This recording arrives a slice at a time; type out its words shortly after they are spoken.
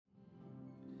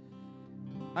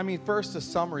I mean, first a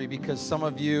summary, because some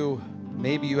of you,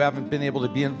 maybe you haven't been able to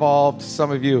be involved.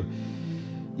 Some of you,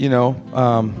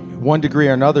 one degree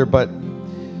or another. But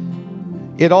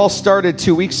it all started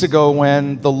 2 weeks ago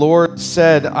when the Lord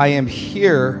said, I am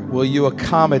here. Will you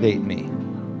accommodate me?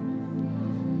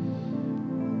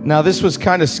 Now, this was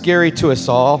kind of scary to us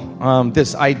all.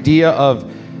 This idea of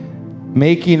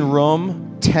making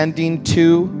room, tending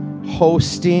to,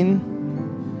 hosting,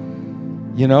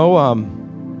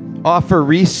 offer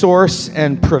resource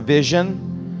and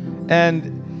provision.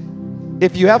 And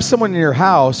if you have someone in your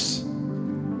house,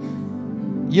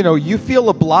 you feel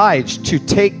obliged to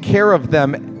take care of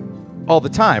them all the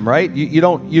time, right? You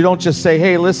don't just say,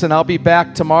 hey, listen, I'll be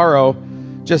back tomorrow.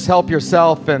 Just help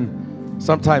yourself. And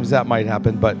sometimes that might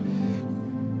happen, but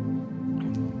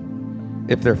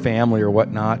if they're family or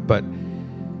whatnot. But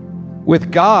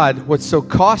with God, what's so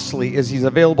costly is he's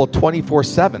available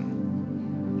 24/7.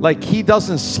 Like, he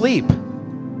doesn't sleep.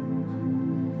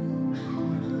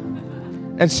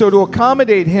 And so to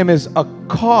accommodate him is a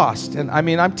cost. And I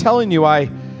mean, I'm telling you,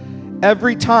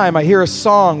 every time I hear a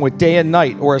song with day and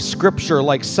night, or a scripture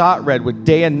like Sot read with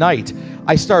day and night,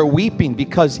 I start weeping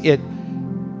because it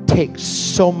takes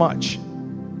so much.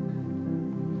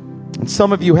 And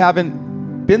some of you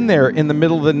haven't been there in the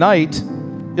middle of the night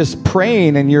just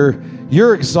praying, and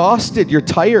you're exhausted, you're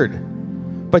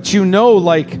tired. But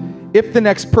if the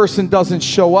next person doesn't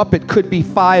show up, it could be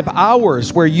 5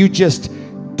 hours where you just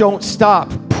don't stop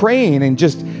praying and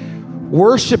just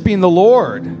worshiping the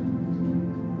Lord.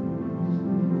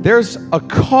 There's a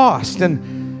cost. And,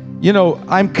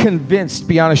 I'm convinced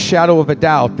beyond a shadow of a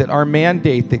doubt that our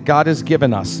mandate that God has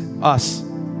given us,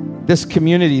 this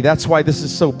community, that's why this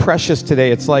is so precious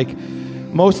today. It's like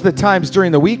most of the times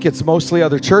during the week, it's mostly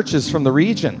other churches from the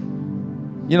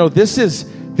region.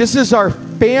 This is our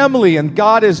family, and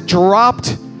God has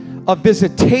dropped a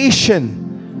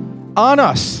visitation on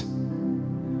us.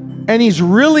 And he's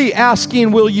really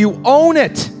asking, will you own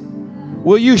it?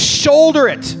 Will you shoulder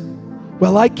it?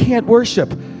 Well, I can't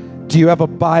worship. Do you have a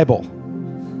Bible?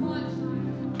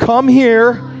 Come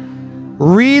here,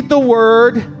 read the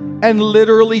word, and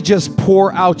literally just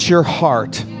pour out your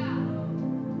heart.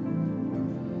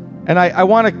 And I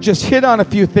want to just hit on a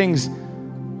few things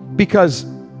because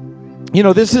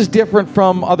this is different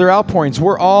from other outpourings.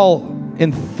 We're all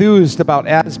enthused about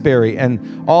Asbury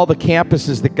and all the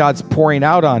campuses that God's pouring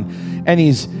out on. And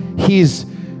he's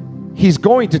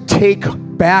going to take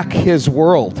back his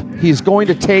world. He's going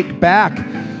to take back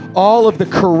all of the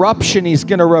corruption. He's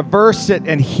going to reverse it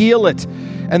and heal it.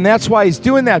 And that's why he's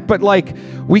doing that. But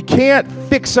we can't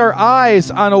fix our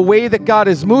eyes on a way that God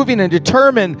is moving and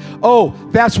determine,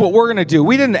 that's what we're going to do.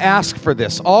 We didn't ask for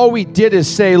this. All we did is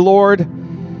say, Lord,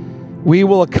 we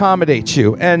will accommodate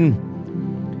you. And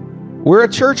we're a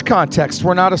church context.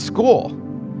 We're not a school.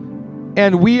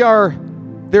 And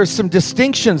there's some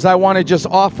distinctions I want to just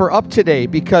offer up today,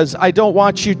 because I don't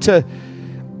want you to,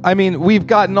 we've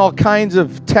gotten all kinds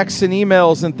of texts and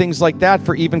emails and things like that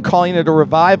for even calling it a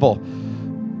revival,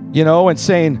 and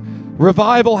saying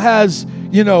revival has,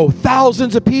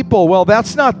 thousands of people. Well,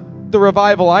 that's not the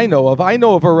revival I know of. I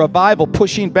know of a revival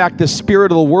pushing back the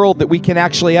spirit of the world, that we can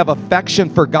actually have affection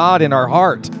for God in our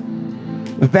heart.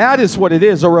 That is what it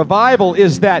is. A revival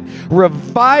is that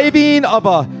reviving of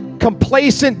a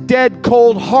complacent, dead,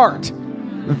 cold heart.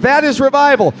 That is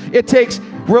revival.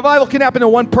 Revival can happen in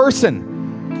one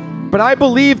person. But I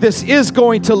believe this is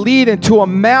going to lead into a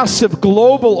massive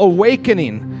global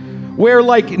awakening where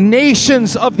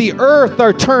nations of the earth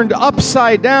are turned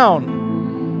upside down.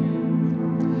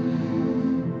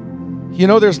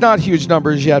 There's not huge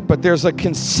numbers yet, but there's a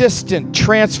consistent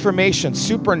transformation,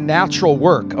 supernatural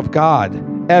work of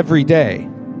God every day.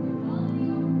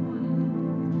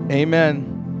 Amen.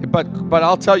 But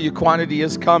I'll tell you, quantity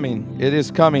is coming. It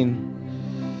is coming.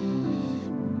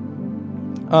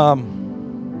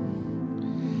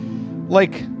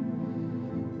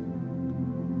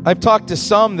 I've talked to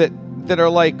some that are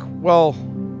like, well,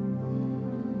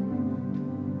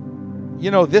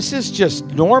 this is just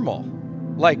normal.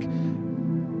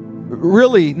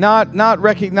 Really not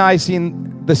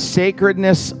recognizing the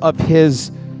sacredness of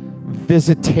his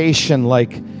visitation.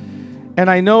 And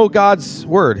I know God's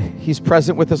word, he's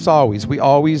present with us always. We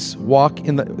always walk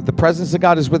in the presence of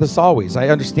God is with us always. I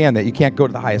understand that you can't go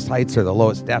to the highest heights or the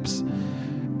lowest depths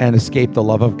and escape the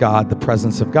love of God, the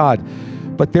presence of God.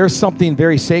 But there's something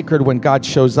very sacred when God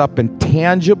shows up and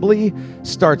tangibly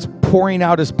starts pouring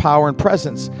out his power and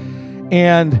presence.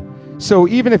 And so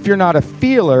even if you're not a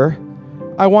feeler,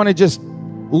 I want to just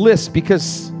list,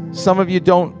 because some of you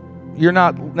you're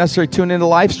not necessarily tuned into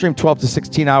live stream 12 to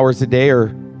 16 hours a day,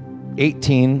 or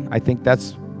 18. I think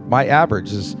that's my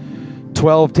average is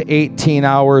 12 to 18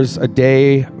 hours a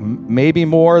day, maybe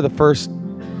more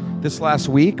this last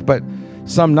week, but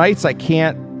some nights I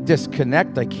can't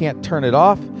disconnect, I can't turn it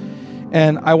off.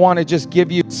 And I want to just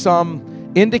give you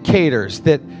some indicators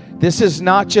that this is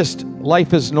not just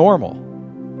life is normal.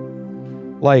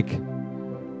 Like,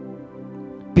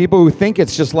 people who think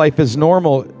it's just life is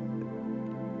normal,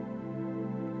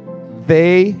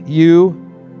 you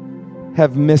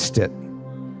have missed it.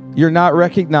 You're not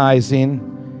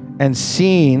recognizing and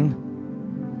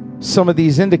seeing some of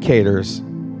these indicators.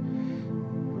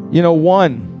 You know,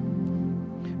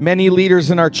 one, many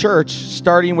leaders in our church,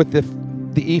 starting with the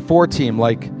E4 team,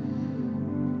 like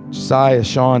Josiah,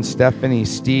 Sean, Stephanie,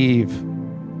 Steve. Did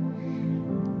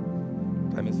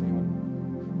I miss anyone?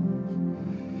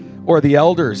 Or the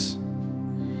elders.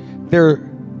 They're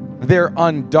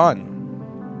undone.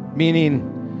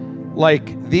 Meaning,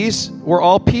 like, these were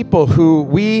all people who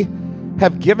we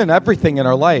have given everything in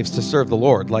our lives to serve the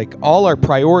Lord. Like, all our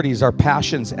priorities, our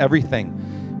passions,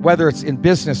 everything, whether it's in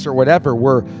business or whatever,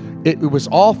 it was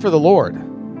all for the Lord.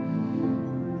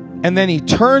 And then he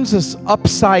turns us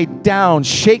upside down,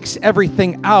 shakes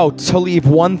everything out to leave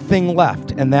one thing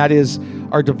left, and that is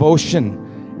our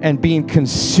devotion and being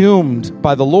consumed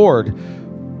by the Lord.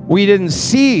 We didn't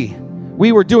see.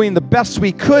 We were doing the best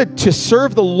we could to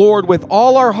serve the Lord with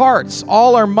all our hearts,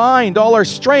 all our mind, all our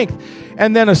strength.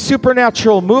 And then a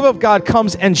supernatural move of God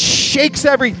comes and shakes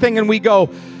everything, and we go,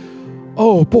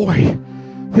 oh boy,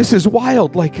 this is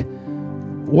wild. Like,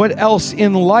 what else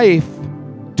in life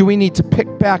do we need to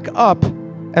pick back up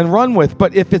and run with?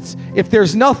 But if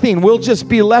there's nothing, we'll just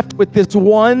be left with this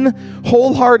one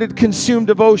wholehearted, consumed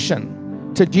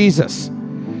devotion to Jesus.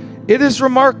 It is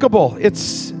remarkable.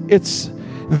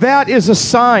 That is a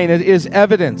sign, it is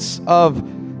evidence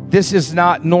of this is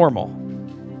not normal.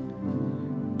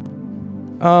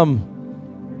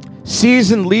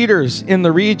 Seasoned leaders in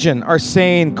the region are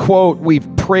saying, quote, we've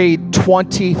prayed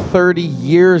 20, 30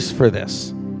 years for this.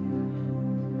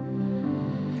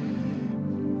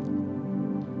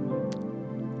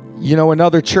 You know,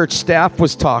 another church staff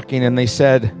was talking, and they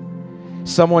said,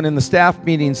 someone in the staff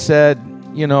meeting said,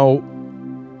 you know,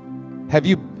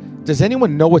 does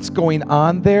anyone know what's going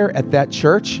on there at that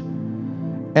church?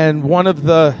 And one of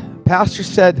the pastors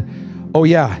said, oh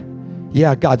yeah,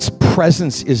 God's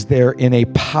presence is there in a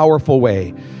powerful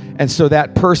way. And so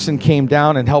that person came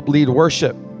down and helped lead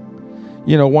worship.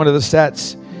 You know, one of the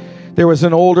sets, there was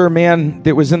an older man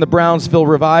that was in the Brownsville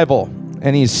revival,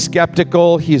 and he's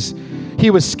skeptical. He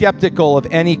was skeptical of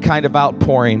any kind of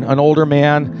outpouring. An older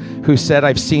man who said,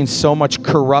 I've seen so much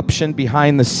corruption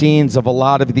behind the scenes of a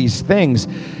lot of these things.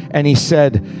 And he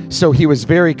said, so he was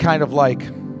very kind of like,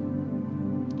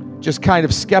 just kind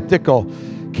of skeptical.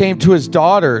 Came to his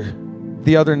daughter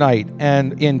the other night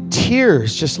and in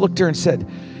tears just looked at her and said,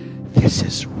 this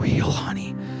is real,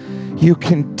 honey. You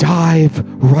can dive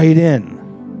right in.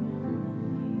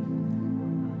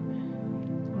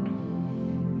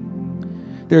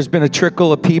 There's been a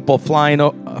trickle of people flying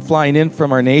in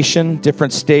from our nation,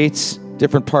 different states,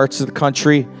 different parts of the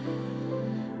country.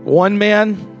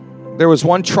 There was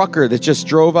one trucker that just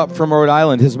drove up from Rhode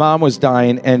Island. His mom was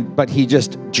dying, but he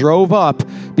just drove up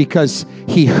because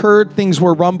he heard things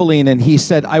were rumbling, and he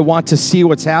said, I want to see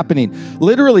what's happening.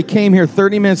 Literally came here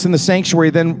 30 minutes in the sanctuary,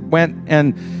 then went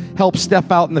and helped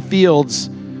Steph out in the fields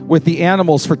with the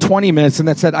animals for 20 minutes, and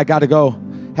then said, I got to go.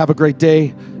 Have a great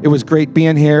day. It was great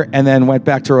being here, and then went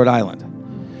back to Rhode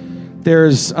Island.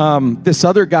 There's this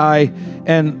other guy,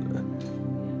 and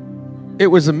it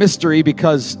was a mystery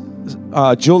because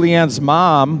Julianne's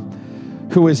mom,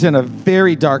 who is in a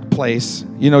very dark place,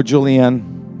 you know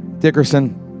Julianne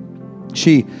Dickerson,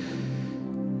 she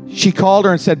called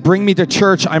her and said, bring me to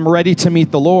church. I'm ready to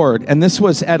meet the Lord. And this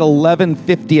was at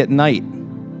 11:50 at night.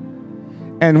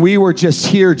 And we were just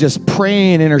here, just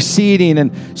praying, interceding.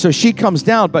 And so she comes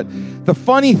down. But the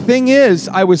funny thing is,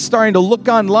 I was starting to look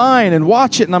online and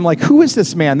watch it. And I'm like, who is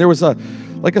this man? There was a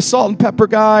salt and pepper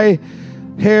guy,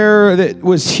 hair that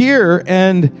was here.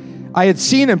 And I had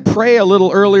seen him pray a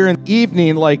little earlier in the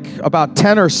evening, like about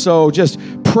 10 or so, just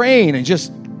praying and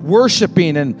just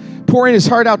worshiping and pouring his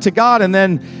heart out to God. And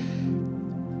then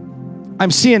I'm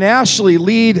seeing Ashley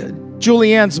lead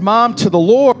Julianne's mom to the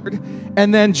Lord.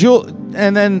 And then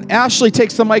Ashley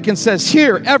takes the mic and says,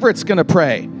 here, Everett's going to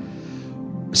pray.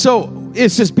 So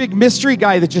it's this big mystery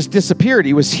guy that just disappeared.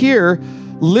 He was here.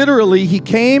 Literally, he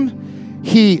came,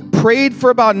 he prayed for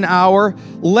about an hour,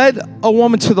 led a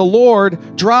woman to the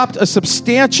Lord, dropped a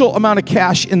substantial amount of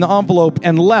cash in the envelope,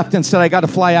 and left and said, I got to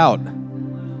fly out.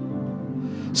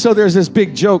 So there's this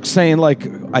big joke saying, like,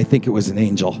 I think it was an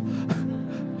angel.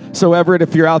 So Everett,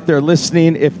 if you're out there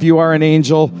listening, if you are an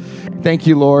angel, thank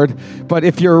you, Lord. But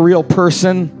if you're a real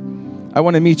person, I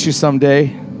want to meet you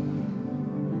someday.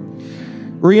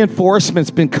 Reinforcement's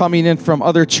been coming in from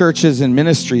other churches and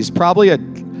ministries.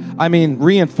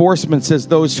 Reinforcements as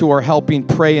those who are helping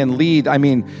pray and lead.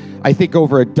 I think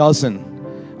over a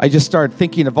dozen. I just started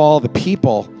thinking of all the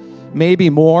people, maybe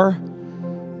more.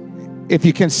 If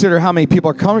you consider how many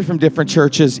people are coming from different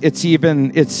churches,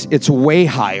 it's way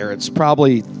higher. It's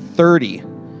probably 30,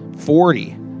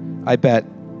 40, I bet.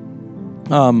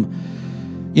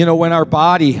 When our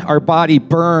body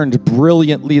burned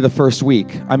brilliantly the first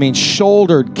week.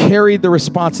 Shouldered, carried the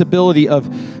responsibility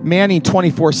of manning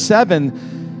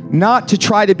 24/7, not to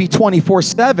try to be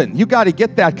 24/7. You got to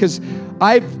get that, because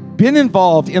I've been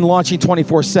involved in launching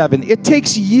 24/7. It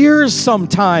takes years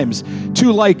sometimes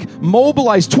to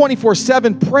mobilize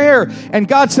 24/7 prayer. And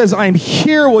God says, I'm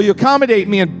here. Will you accommodate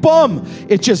me? And boom,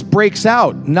 it just breaks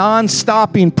out.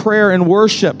 Non-stopping prayer and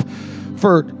worship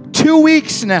for 2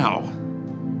 weeks now.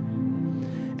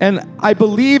 And I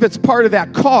believe it's part of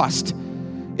that cost.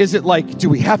 Is it do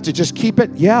we have to just keep it?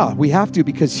 Yeah, we have to,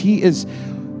 because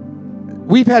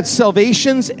we've had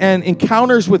salvations and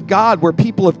encounters with God where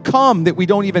people have come that we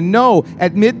don't even know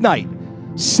at midnight,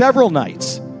 several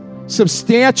nights,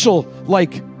 substantial,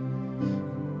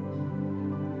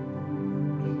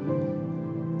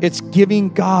 it's giving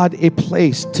God a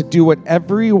place to do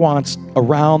whatever he wants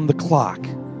around the clock.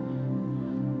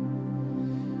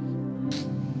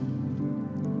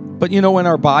 But when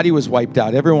our body was wiped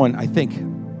out, everyone, I think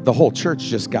the whole church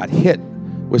just got hit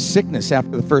with sickness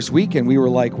after the first week, and we were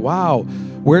like, wow,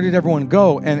 where did everyone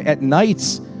go? And at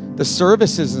nights, the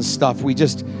services and stuff,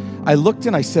 I looked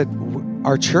and I said,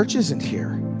 our church isn't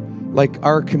here,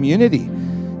 our community,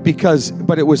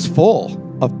 but it was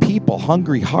full of people,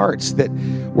 hungry hearts that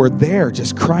were there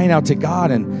just crying out to God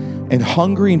and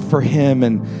hungering for him,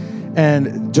 and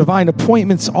divine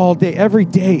appointments all day. Every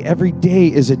day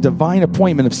is a divine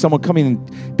appointment of someone coming and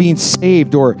being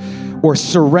saved or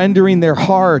surrendering their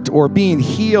heart or being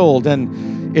healed.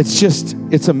 And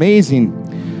it's amazing.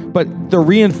 But the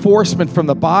reinforcement from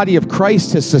the body of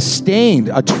Christ has sustained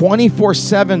a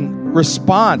 24/7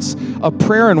 response of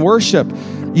prayer and worship.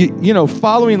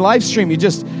 Following live stream,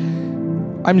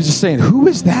 I'm just saying, who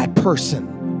is that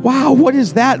person? Wow, what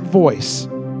is that voice?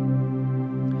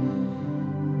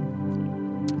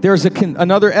 There's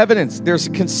another evidence. There's a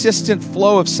consistent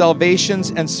flow of salvations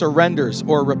and surrenders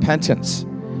or repentance.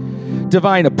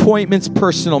 Divine appointments,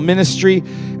 personal ministry.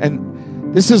 And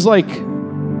this is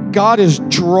God is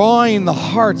drawing the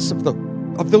hearts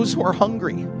of those who are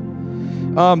hungry.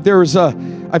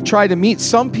 I've tried to meet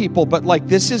some people, but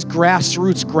this is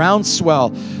grassroots,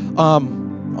 groundswell.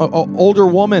 An older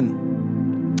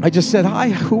woman, I just said, hi,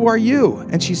 who are you?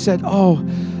 And she said, oh,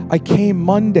 I came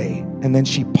Monday. And then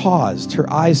she paused.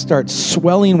 Her eyes start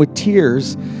swelling with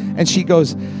tears. And she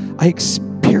goes, I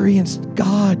experienced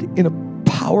God in a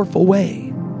powerful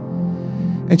way.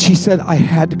 And she said, I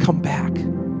had to come back.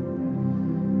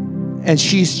 And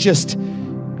she's just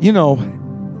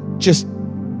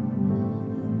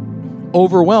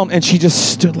overwhelmed. And she just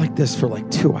stood like this for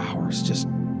 2 hours,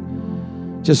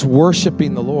 just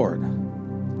worshiping the Lord.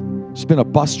 She's been a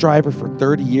bus driver for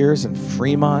 30 years in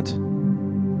Fremont.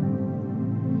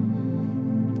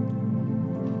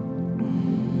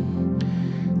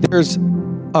 There's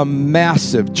a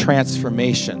massive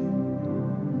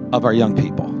transformation of our young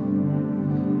people.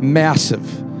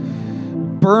 Massive.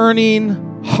 Burning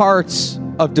hearts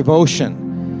of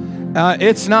devotion.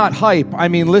 It's not hype.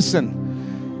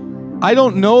 Listen, I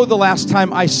don't know the last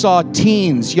time I saw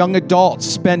teens, young adults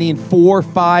spending 4 or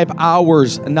 5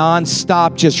 hours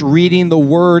nonstop just reading the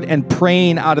word and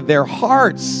praying out of their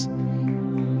hearts.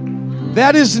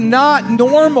 That is not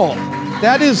normal.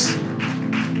 That is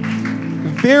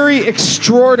very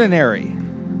extraordinary.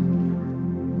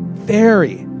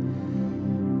 Very.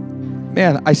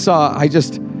 Man,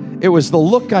 it was the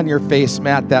look on your face,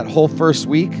 Matt, that whole first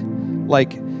week.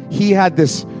 He had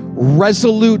this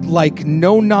resolute,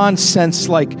 no nonsense,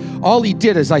 all he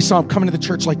did is I saw him coming to the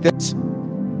church like this.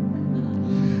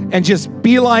 And just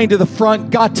beeline to the front,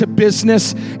 got to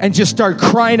business, and just started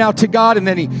crying out to God. And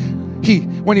then he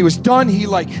when he was done,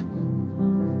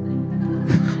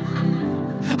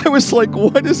 I was like,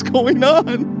 what is going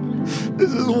on?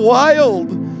 This is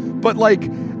wild. But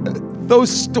those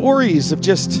stories of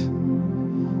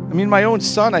my own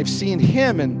son, I've seen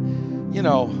him and,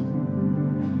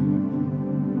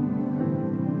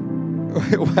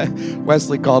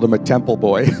 Wesley called him a temple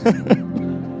boy.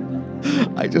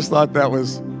 I just thought that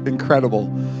was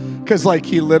incredible. Because like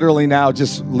he literally now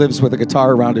just lives with a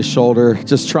guitar around his shoulder,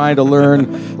 just trying to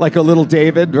learn like a little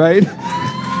David, right?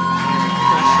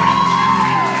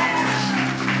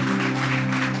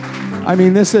 I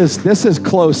mean, this is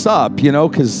close up, you know,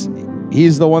 because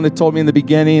he's the one that told me in the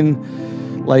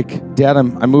beginning, like, Dad,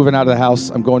 I'm moving out of the house.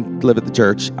 I'm going to live at the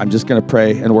church. I'm just going to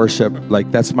pray and worship.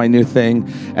 Like, that's my new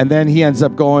thing. And then he ends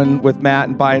up going with Matt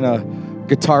and buying a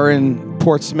guitar in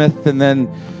Portsmouth. And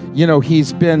then, you know,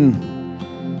 he's been,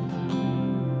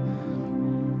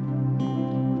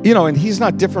 you know, and he's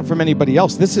not different from anybody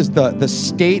else. This is the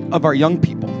state of our young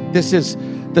people. This is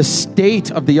the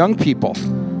state of the young people.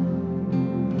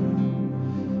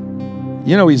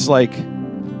 You know, he's like,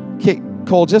 okay,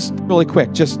 Cole, just really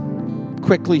quick, just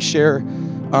quickly share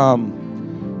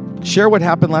what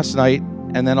happened last night,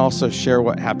 and then also share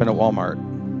what happened at Walmart.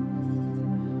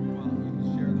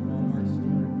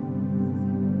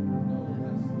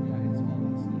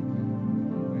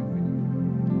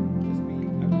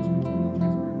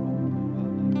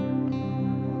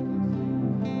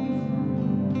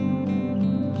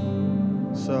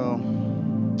 So,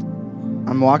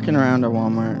 I'm walking around at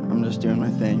Walmart. I'm just doing my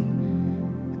thing.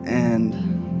 And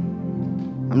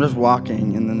I'm just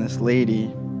walking, and then this lady,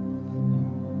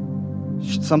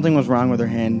 something was wrong with her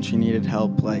hand, and she needed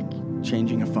help, like,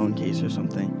 changing a phone case or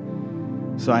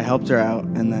something. So I helped her out,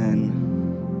 and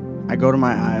then I go to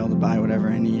my aisle to buy whatever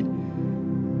I need.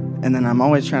 And then I'm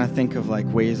always trying to think of, like,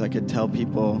 ways I could tell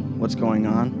people what's going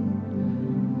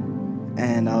on.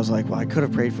 And I was like, well, I could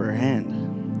have prayed for her hand.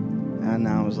 And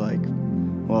I was like,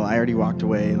 well, I already walked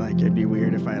away. Like, it'd be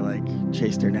weird if I, like,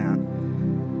 chased her down.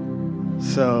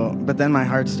 So, but then my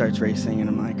heart starts racing, and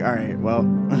I'm like, all right, well,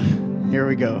 here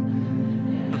we go.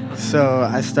 So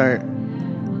I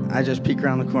just peek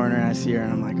around the corner, and I see her,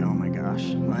 and I'm like, oh my gosh,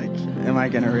 like, am I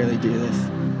going to really do this?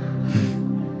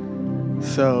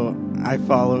 So I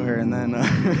follow her, and then,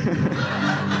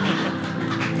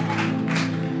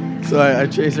 so I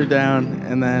chase her down,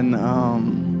 and then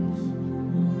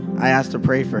I asked to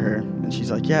pray for her, and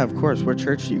she's like, yeah, of course, what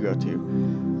church do you go to?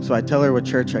 So I tell her what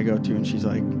church I go to, and she's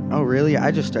like, oh, really?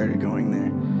 I just started going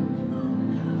there.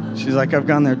 She's like, I've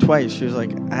gone there twice. She was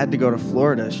like, I had to go to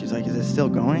Florida. She's like, is it still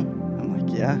going? I'm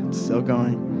like, yeah, it's still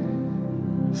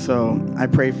going. So I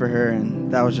prayed for her,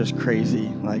 and that was just crazy.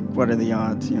 Like, what are the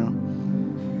odds, you know?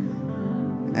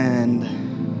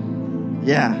 And,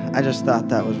 yeah, I just thought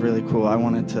that was really cool. I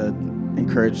wanted to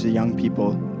encourage the young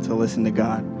people to listen to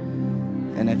God.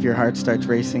 And if your heart starts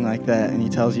racing like that and he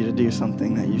tells you to do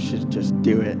something, that you should just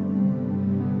do it.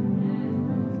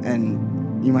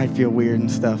 And you might feel weird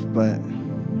and stuff, but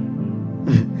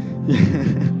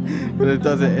but it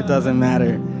doesn't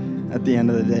matter at the end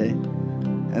of the day.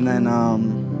 And then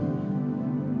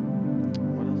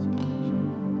what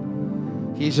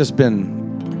else? He's just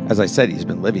been, as I said, he's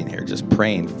been living here, just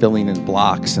praying, filling in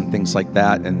blocks and things like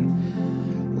that.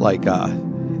 And like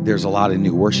there's a lot of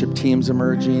new worship teams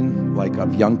emerging, like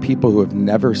of young people who have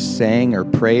never sang or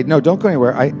prayed. No, don't go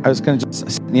anywhere. I was going to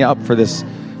just set you up for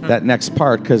that next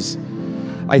part, because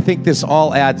I think this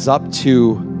all adds up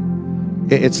to,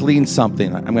 it's leading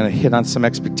something. I'm going to hit on some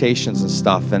expectations and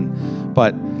stuff.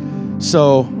 But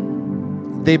so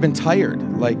they've been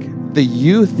tired. Like, the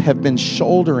youth have been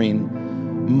shouldering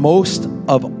most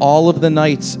of all of the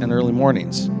nights and early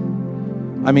mornings.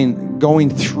 I mean, going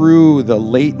through the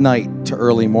late night to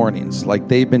early mornings, like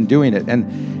they've been doing it.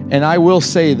 And I will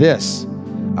say this,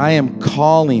 I am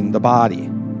calling the body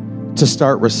to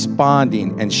start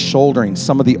responding and shouldering,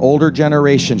 some of the older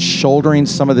generation shouldering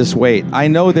some of this weight. I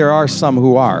know there are some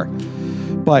who are,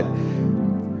 but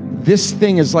this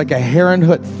thing is like a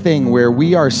Herrenhut thing where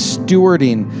we are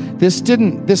stewarding.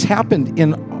 This happened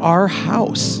in our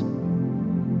house,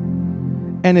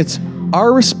 and it's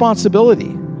our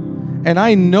responsibility. And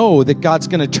I know that God's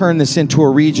going to turn this into a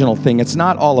regional thing. It's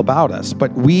not all about us,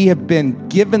 but we have been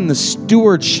given the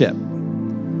stewardship.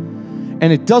 And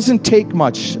it doesn't take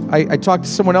much. I talked to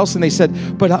someone else and they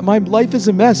said, but my life is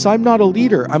a mess. I'm not a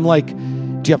leader. I'm like,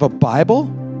 do you have a Bible?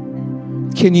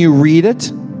 Can you read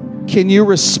it? Can you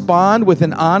respond with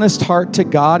an honest heart to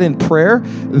God in prayer?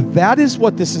 That is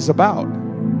what this is about.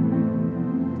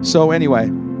 So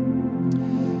anyway,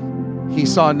 he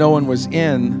saw no one was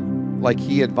in. Like,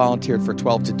 he had volunteered for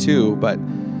 12 to 2, but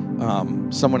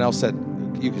someone else said,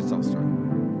 you can tell the story.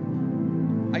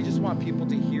 I just want people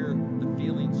to hear the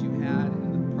feelings you had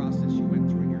and the process you went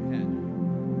through in your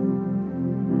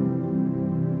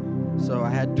head. So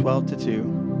I had 12 to 2,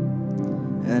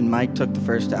 and Mike took the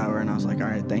first hour, and I was like, all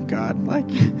right, thank God, like,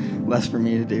 less for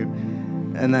me to do.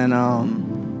 And then,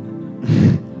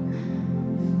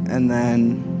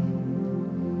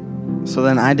 so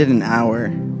then I did an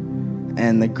hour.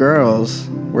 and the girls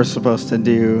were supposed to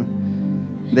do,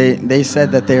 they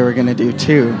said that they were going to do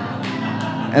 2.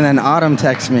 And then Autumn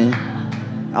texts me,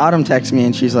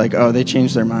 and she's like, oh, they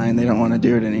changed their mind. They don't want to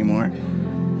do it anymore.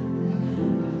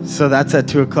 So that's at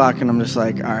 2 o'clock, and I'm just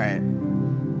like, all right,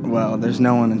 well, there's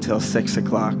no one until 6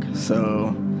 o'clock,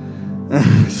 so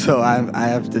I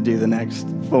have to do the next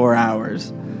 4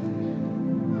 hours.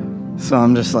 So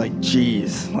I'm just like,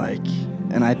 geez, like,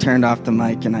 and I turned off the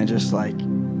mic, and I just, like,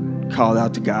 called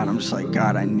out to God. I'm just like,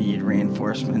 God, I need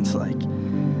reinforcements. Like,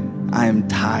 I am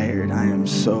tired. I am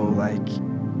so, like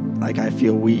I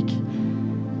feel weak.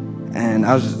 And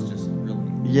I was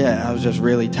just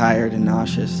really tired and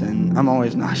nauseous, and I'm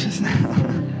always nauseous now.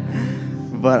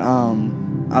 But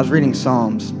I was reading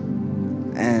Psalms,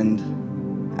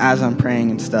 and as I'm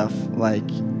praying and stuff, like,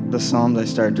 the Psalms I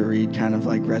started to read kind of,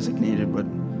 like, resonated with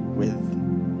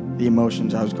the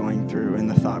emotions I was going through and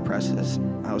the thought process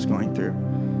I was going through.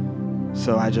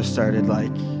 So I just started,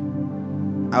 like,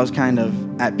 I was kind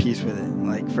of at peace with it.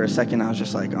 Like, for a second, I was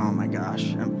just like, oh my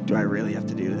gosh, do I really have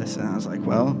to do this? And I was like,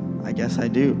 well, I guess I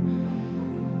do.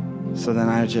 So then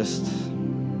I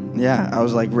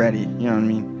was, like, ready, you know what I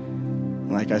mean?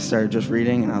 Like, I started just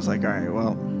reading, and I was like, all right,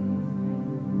 well,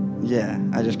 yeah,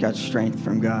 I just got strength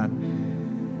from God.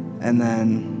 And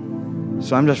then,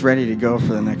 so I'm just ready to go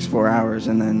for the next 4 hours,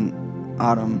 and then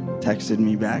Autumn texted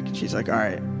me back, and she's like, all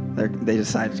right, they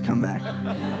decided to come back.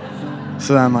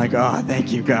 So I'm like, oh,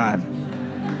 thank you, God.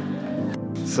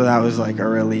 So that was like a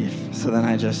relief. So then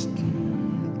I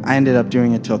ended up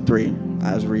doing it till 3.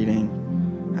 I was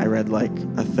reading. I read like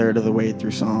a third of the way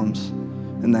through Psalms.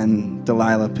 And then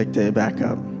Delilah picked it back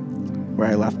up where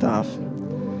I left off.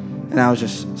 And I was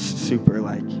just super,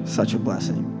 like, such a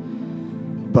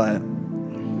blessing. But,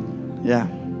 yeah.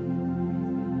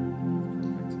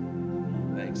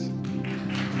 Thanks.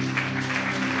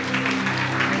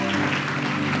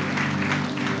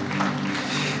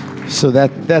 So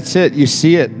that's it. You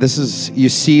see it. You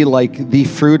see, like, the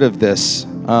fruit of this.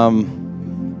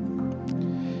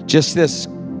 Just this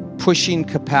pushing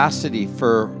capacity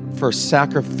for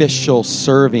sacrificial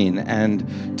serving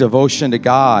and devotion to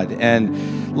God.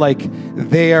 And, like,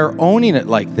 they are owning it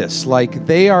like this. Like,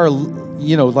 they are,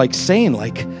 like, saying,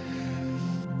 like,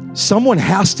 someone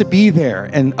has to be there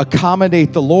and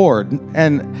accommodate the Lord.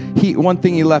 And one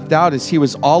thing he left out is he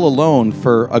was all alone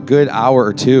for a good hour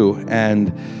or 2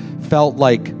 and felt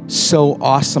like so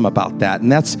awesome about that.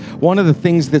 And that's one of the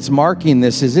things that's marking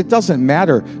this is it doesn't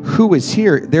matter who is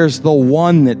here. There's the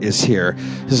one that is here.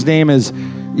 His name is,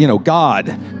 God,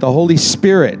 the Holy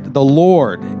Spirit, the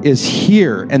Lord is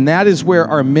here. And that is where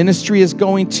our ministry is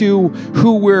going to,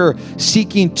 who we're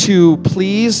seeking to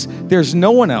please. There's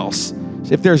no one else.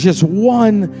 If there's just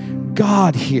one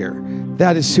God here,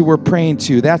 that is who we're praying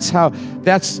to.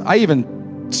 I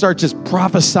even start just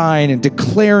prophesying and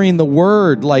declaring the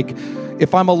word, like,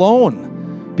 if I'm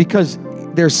alone, because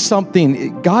there's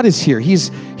something, God is here.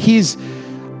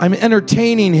 I'm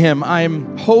entertaining him.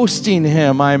 I'm hosting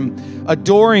him. I'm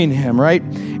adoring him, right?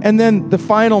 And then the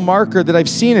final marker that I've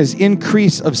seen is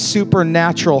increase of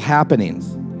supernatural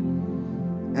happenings.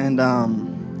 And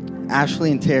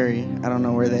Ashley and Terry, I don't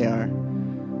know where they are,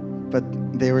 but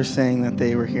they were saying that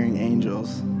they were hearing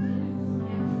angels.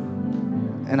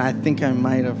 And I think I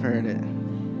might have heard it.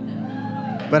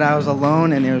 But I was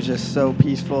alone, and it was just so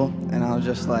peaceful, and I was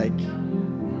just like,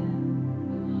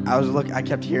 I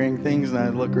kept hearing things, and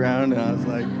I'd look around, and I was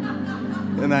like,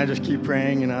 and I just keep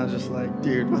praying, and I was just like,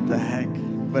 dude, what the heck?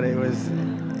 But it was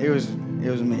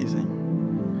amazing.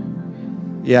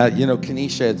 Yeah,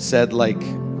 Kenesha had said, like,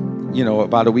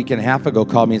 about a week and a half ago,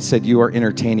 called me and said, you are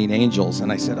entertaining angels.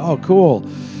 And I said, oh, cool.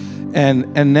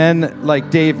 And then,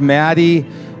 like, Dave Maddie,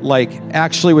 like,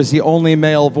 actually was the only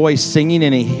male voice singing,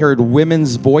 and he heard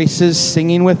women's voices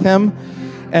singing with him.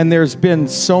 And there's been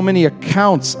so many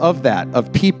accounts of that,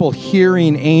 of people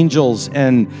hearing angels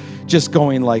and just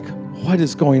going like, what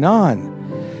is going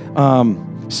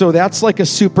on? So that's like a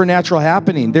supernatural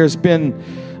happening. There's been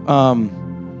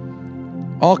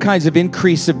all kinds of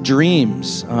increase of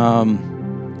dreams,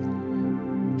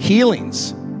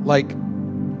 healings, like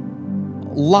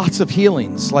lots of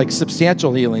healings, like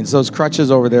substantial healings. Those crutches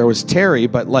over there was Terry,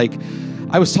 but like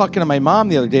I was talking to my mom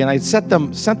the other day, and I sent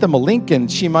them a link, and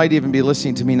she might even be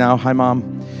listening to me now. Hi,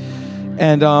 Mom.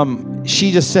 And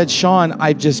she just said, Sean,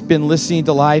 I've just been listening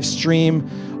to live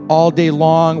stream all day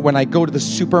long. When I go to the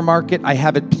supermarket, I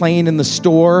have it playing in the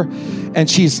store. And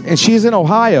she's in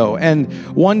Ohio. And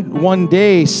one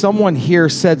day, someone here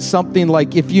said something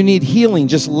like, if you need healing,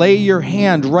 just lay your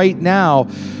hand right now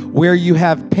where you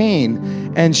have pain.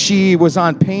 and she was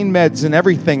on pain meds and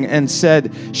everything, and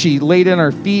said she laid it on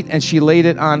her feet and she laid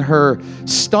it on her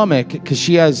stomach because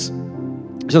she has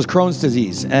Crohn's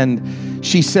disease. And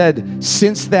she said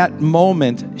since that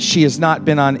moment, she has not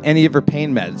been on any of her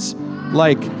pain meds.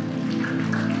 Like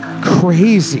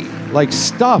crazy, like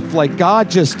stuff, like God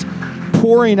just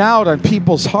pouring out on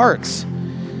people's hearts.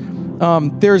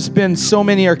 There's been so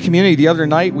many in our community. The other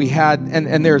night we had,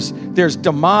 and there's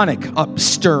demonic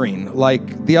upstirring.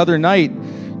 Like the other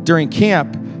night during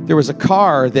camp, there was a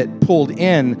car that pulled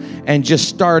in and just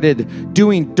started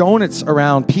doing donuts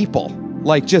around people,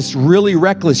 like just really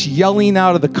reckless, yelling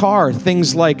out of the car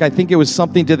things like, I think it was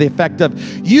something to the effect of,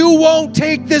 "You won't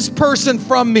take this person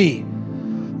from me."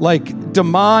 Like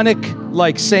demonic,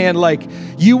 like saying like,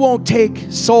 "You won't take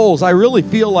souls." I really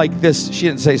feel like this.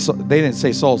 They didn't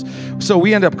say souls. So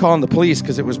we ended up calling the police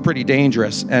because it was pretty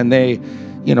dangerous, and they,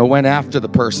 went after the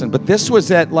person. But this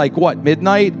was at like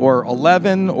midnight or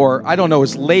 11 or I don't know. It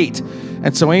was late,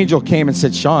 and so Angel came and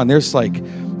said, "Sean, there's like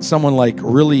someone like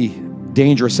really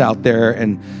dangerous out there."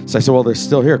 And so I said, "Well, they're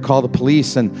still here. Call the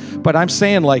police." But I'm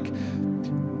saying like,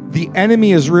 the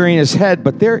enemy is rearing his head,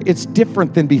 but it's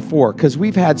different than before because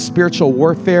we've had spiritual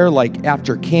warfare like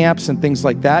after camps and things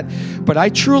like that. But I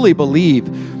truly believe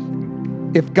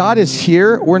if God is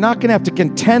here, we're not going to have to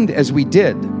contend as we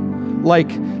did. Like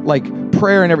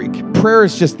prayer prayer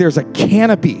is just, there's a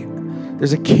canopy.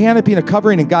 There's a canopy and a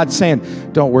covering, and God's saying,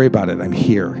 "Don't worry about it. I'm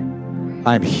here.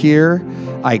 I'm here.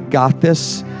 I got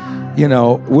this.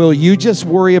 Will you just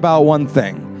worry about one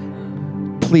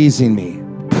thing? Pleasing me.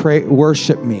 Pray,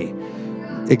 worship me,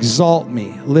 exalt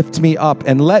me, lift me up,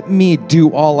 and let me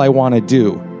do all I want to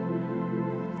do."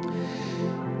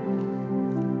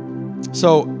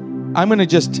 So I'm going to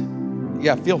just,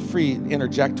 feel free to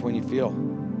interject when you feel.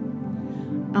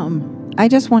 I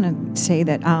just want to say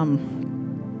that,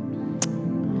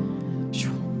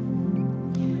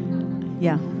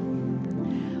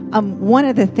 one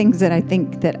of the things that I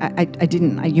think that I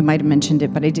didn't, you might have mentioned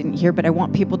it, but I didn't hear, but I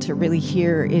want people to really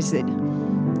hear is that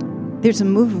there's a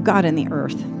move of God in the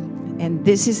earth, and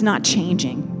this is not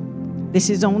changing.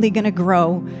 This is only going to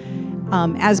grow.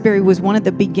 Asbury was one of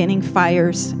the beginning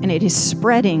fires, and it is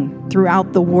spreading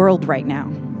throughout the world right now.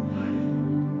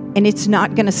 And it's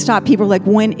not going to stop. People are like,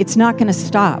 when? It's not going to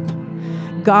stop.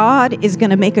 God is going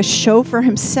to make a show for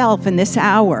himself in this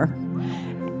hour.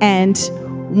 And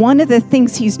one of the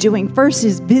things he's doing first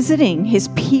is visiting his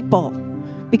people,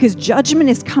 because judgment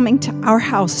is coming to our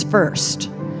house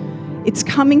first. It's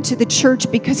coming to the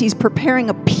church because he's preparing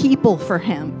a people for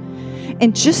him.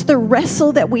 And just the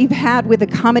wrestle that we've had with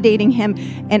accommodating him,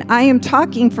 and I am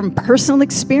talking from personal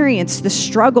experience, the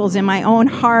struggles in my own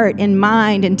heart and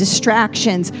mind and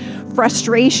distractions,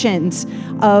 frustrations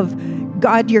of,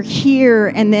 God, you're here,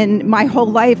 and then my whole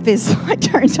life is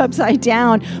turned upside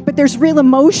down. But there's real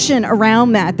emotion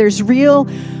around that.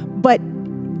 But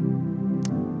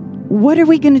what are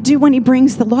we going to do when he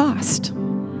brings the lost?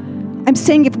 I'm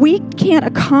saying if we can't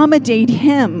accommodate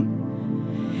him,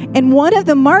 and one of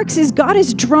the marks is God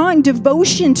is drawing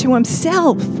devotion to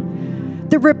himself,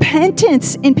 the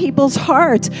repentance in people's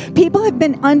hearts. People have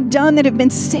been undone that have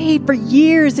been saved for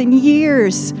years and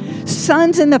years.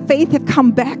 Sons in the faith have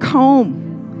come back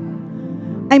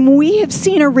home. And we have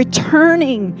seen a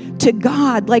returning to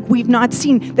God like we've not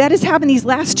seen. That has happened these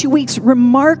last 2 weeks,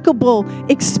 remarkable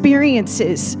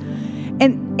experiences.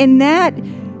 And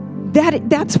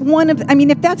that's one of,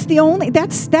 if that's the only,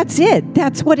 that's it.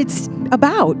 That's what it's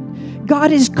about.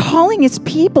 God is calling his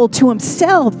people to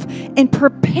himself and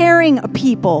preparing a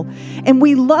people. And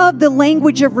we love the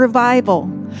language of revival.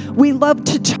 We love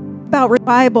to talk about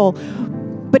revival,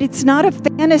 but it's not a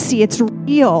fantasy, it's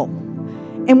real.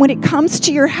 And when it comes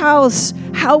to your house,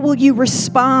 how will you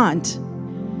respond?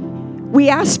 We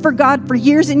ask for God for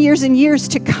years and years and years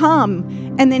to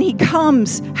come, and then he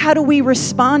comes. How do we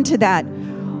respond to that?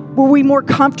 Were we more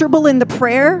comfortable in the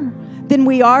prayer than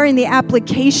we are in the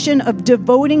application of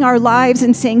devoting our lives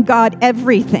and saying, God,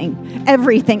 everything,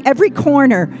 every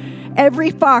corner,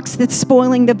 every fox that's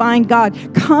spoiling the vine, God,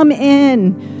 come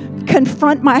in,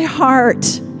 confront my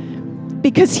heart,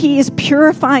 because he is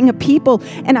purifying a people.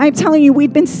 And I'm telling you,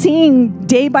 we've been seeing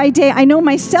day by day. I know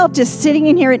myself just sitting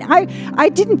in here, and I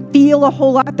didn't feel a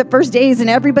whole lot the first days,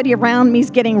 and everybody around me is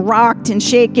getting rocked and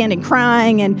shaken and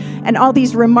crying and all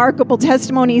these remarkable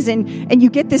testimonies. And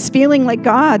you get this feeling like,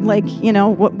 God, like,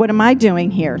 what am I doing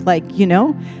here? Like,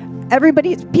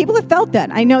 people have felt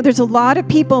that. I know there's a lot of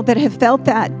people that have felt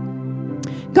that.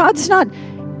 God's not,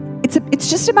 it's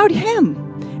just about him.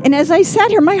 And as I sat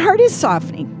here, my heart is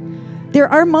softening. There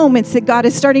are moments that God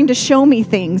is starting to show me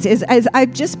things as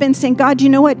I've just been saying, God, you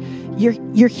know what?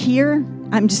 You're here.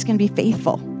 I'm just going to be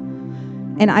faithful.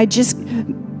 And I just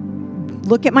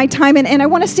look at my time. And I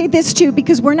want to say this too,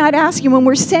 because we're not asking, when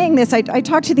we're saying this, I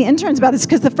talked to the interns about this,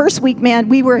 because the first week, man,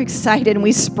 we were excited and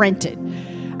we sprinted.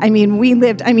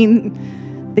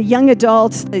 The young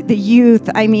adults, the youth,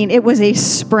 it was a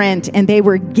sprint, and they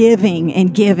were giving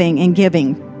and giving and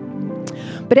giving.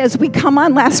 But as we come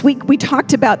on last week, we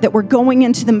talked about that we're going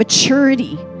into the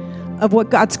maturity of what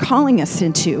God's calling us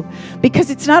into, because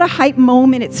it's not a hype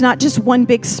moment. It's not just one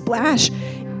big splash.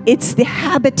 It's the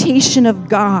habitation of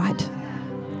God.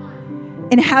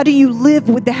 And how do you live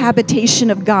with the habitation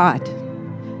of God?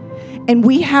 And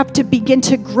we have to begin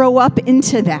to grow up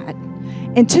into that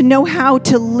and to know how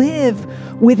to live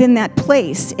within that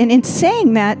place. And in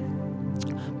saying that,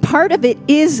 part of it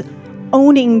is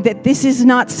owning that this is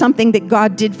not something that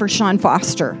God did for Sean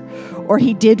Foster or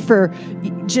he did for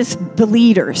just the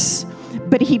leaders,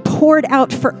 but he poured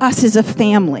out for us as a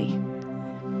family.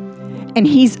 And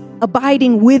he's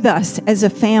abiding with us as a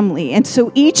family. And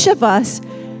so each of us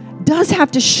does have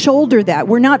to shoulder that.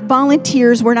 We're not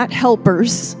volunteers, we're not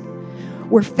helpers.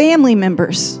 We're family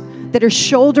members that are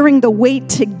shouldering the weight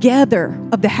together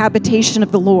of the habitation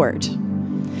of the Lord.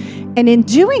 And in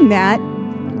doing that,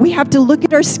 we have to look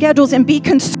at our schedules and be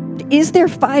concerned. Is there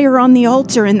fire on the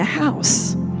altar in the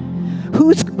house?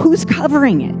 Who's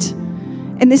covering it?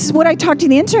 And this is what I talked to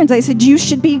the interns. I said, you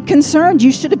should be concerned.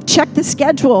 You should have checked the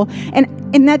schedule.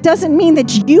 And that doesn't mean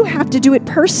that you have to do it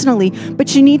personally,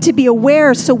 but you need to be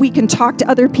aware so we can talk to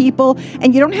other people.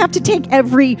 And you don't have to take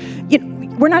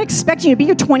we're not expecting you to be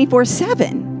here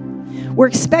 24/7. We're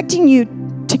expecting you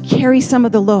to carry some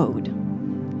of the load.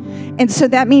 And so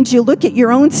that means you look at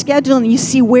your own schedule and you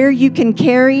see where you can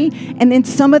carry. And then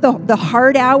some of the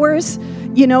hard hours,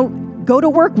 go to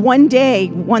work one day,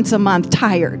 once a month,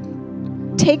 tired.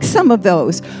 Take some of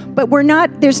those. But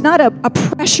there's not a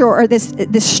pressure or this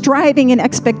striving and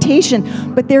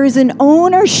expectation, but there is an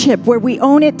ownership where we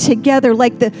own it together.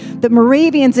 Like the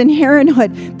Moravians in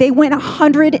Herrenhood, they went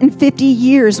 150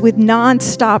 years with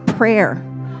nonstop prayer.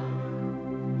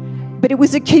 But it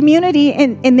was a community,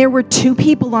 and there were 2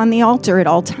 people on the altar at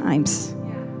all times.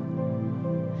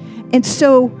 And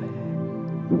so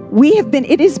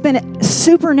it has been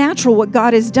supernatural what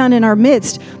God has done in our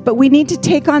midst, but we need to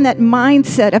take on that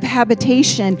mindset of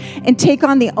habitation and take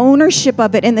on the ownership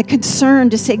of it and the concern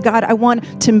to say, God, I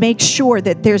want to make sure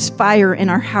that there's fire in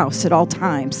our house at all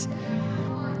times.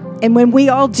 And when we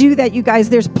all do that, you guys,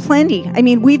 there's plenty.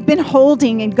 We've been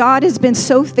holding, and God has been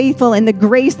so faithful in the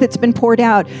grace that's been poured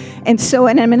out. And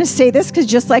I'm going to say this because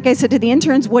just like I said to the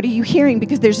interns, what are you hearing?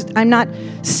 Because I'm not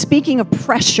speaking of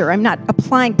pressure. I'm not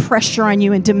applying pressure on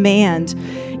you and demand.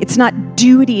 It's not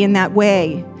duty in that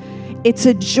way. It's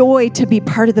a joy to be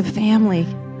part of the family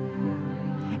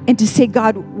and to say,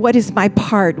 God, what is my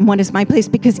part and what is my place?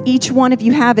 Because each one of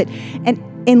you have it.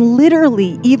 And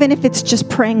literally, even if it's just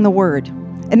praying the word.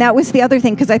 And that was the other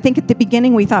thing, because I think at the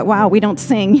beginning we thought, wow, we don't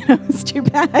sing, it's too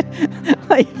bad.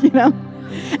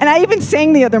 And I even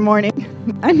sang the other morning.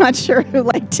 I'm not sure who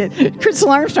liked it. Crystal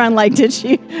Armstrong liked it.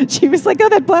 She was like, oh,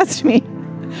 that blessed me.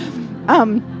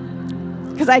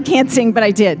 Because I can't sing, but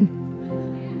I did.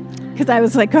 Because I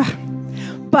was like, oh.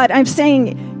 But I'm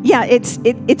saying, yeah,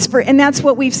 it's for, and that's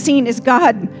what we've seen is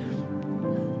God.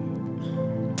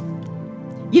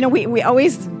 We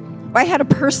always, I had a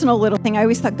personal little thing. I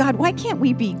always thought, God, why can't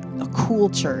we be a cool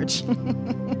church?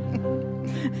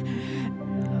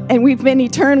 And we've been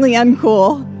eternally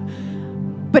uncool.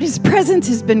 But his presence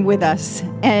has been with us.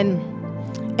 And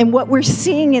what we're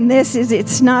seeing in this is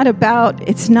it's not about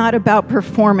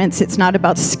performance. It's not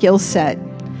about skill set.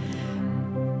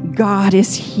 God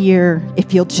is here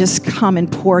if you'll just come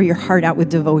and pour your heart out with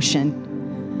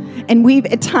devotion. And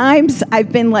at times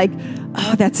I've been like,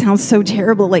 oh, that sounds so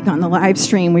terrible. Like on the live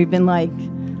stream, we've been like,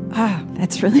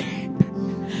 that's really,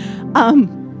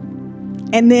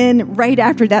 and then right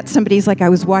after that, somebody's like, I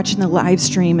was watching the live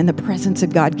stream and the presence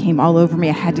of God came all over me.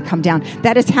 I had to come down.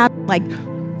 That has happened like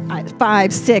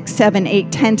 5, 6, 7,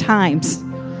 8, 10 times.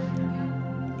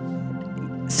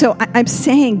 So I'm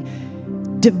saying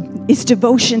it's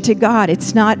devotion to God.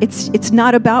 It's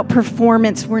not about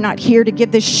performance. We're not here to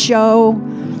give this show.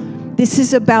 This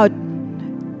is about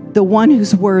the one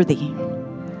who's worthy.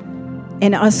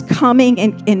 And us coming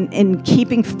and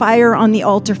keeping fire on the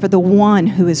altar for the one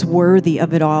who is worthy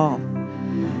of it all.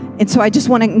 And so I just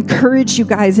want to encourage you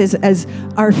guys as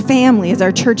our family, as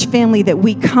our church family, that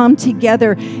we come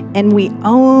together and we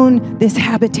own this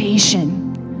habitation.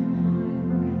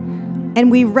 And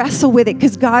we wrestle with it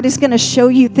because God is going to show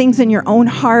you things in your own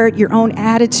heart, your own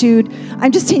attitude.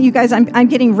 I'm just telling you guys, I'm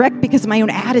getting wrecked because of my own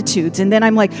attitudes. And then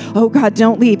I'm like, oh, God,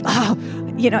 don't leave. Oh,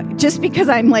 just because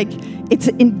I'm like, it's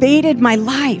invaded my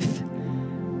life.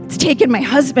 It's taken my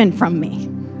husband from me,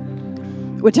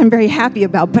 which I'm very happy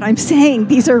about. But I'm saying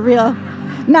these are real,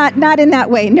 not in that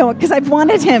way. No, because I've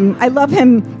wanted him. I love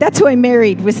him. That's who I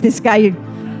married, was this guy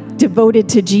devoted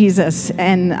to Jesus.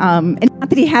 And not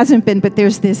that he hasn't been, but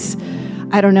there's this,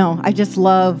 I don't know.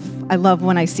 I love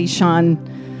when I see Sean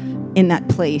in that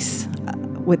place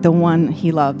with the one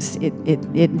he loves.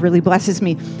 It really blesses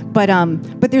me.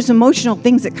 But there's emotional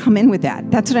things that come in with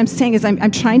that. That's what I'm saying, is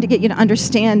I'm trying to get you to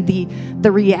understand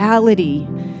the reality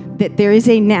that there is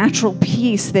a natural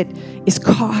peace that is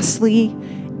costly,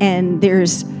 and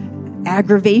there's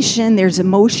aggravation, there's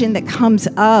emotion that comes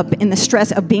up in the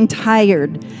stress of being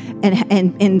tired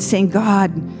and saying,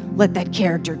 God, let that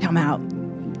character come out.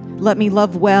 Let me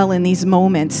love well in these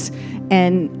moments.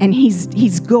 And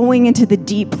he's going into the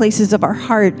deep places of our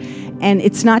heart. And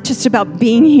it's not just about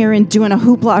being here and doing a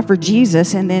hoopla for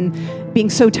Jesus and then being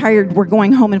so tired we're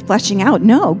going home and fleshing out.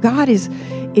 No, God is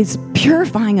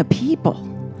purifying a people.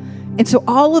 And so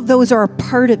all of those are a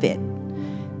part of it.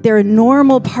 They're a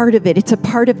normal part of it. It's a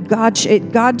part of God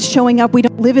showing up. We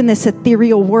don't live in this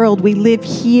ethereal world. We live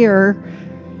here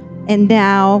and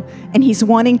now, and he's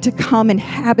wanting to come and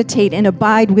habitate and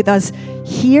abide with us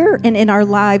here and in our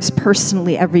lives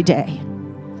personally every day.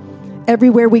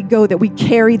 Everywhere we go, that we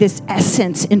carry this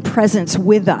essence and presence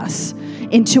with us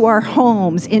into our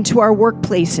homes, into our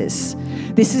workplaces.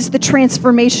 This is the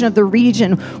transformation of the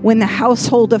region when the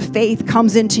household of faith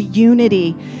comes into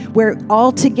unity, where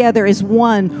all together as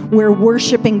one, we're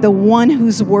worshiping the one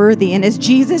who's worthy. And as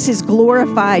Jesus is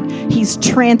glorified, he's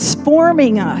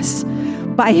transforming us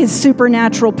by his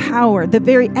supernatural power. The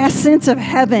very essence of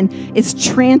heaven is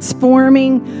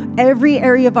transforming every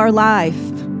area of our life.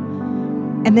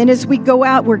 And then as we go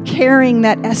out, we're carrying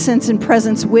that essence and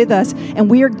presence with us. And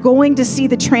we are going to see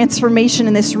the transformation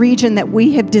in this region that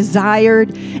we have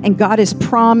desired and God has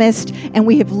promised and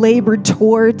we have labored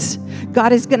towards.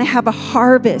 God is going to have a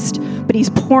harvest, but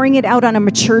he's pouring it out on a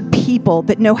matured people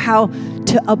that know how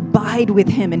to abide with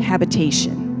him in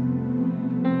habitation.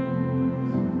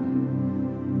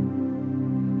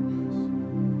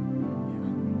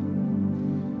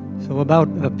 So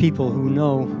about people who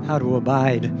know how to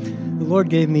abide, the Lord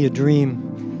gave me a dream.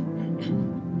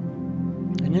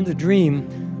 And in the dream,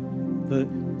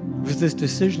 was this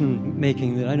decision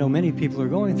making that I know many people are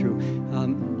going through.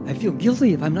 I feel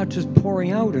guilty if I'm not just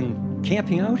pouring out and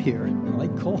camping out here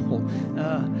like coal.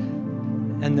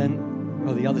 And then,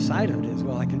 the other side of it is,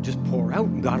 I can just pour out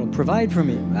and God will provide for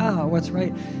me. What's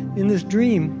right? In this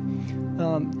dream,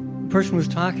 the person was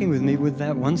talking with me with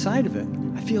that one side of it.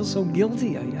 I feel so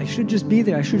guilty. I should just be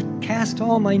there. I should cast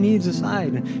all my needs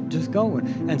aside and just go.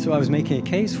 And so I was making a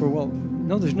case for,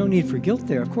 no, there's no need for guilt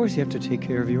there. Of course you have to take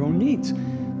care of your own needs.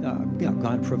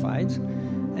 God provides.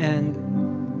 And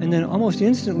then almost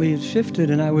instantly it shifted,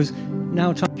 and I was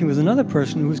now talking with another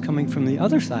person who was coming from the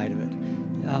other side of it.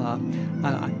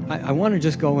 I want to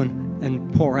just go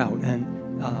and pour out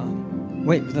and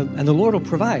wait, and the Lord will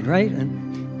provide, right?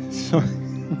 And so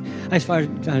I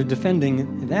started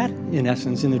defending that, in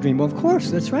essence, in the dream. Well, of course,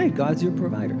 that's right. God's your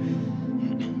provider.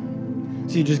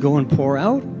 So you just go and pour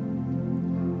out,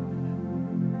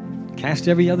 cast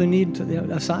every other need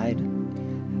aside.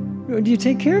 Or do you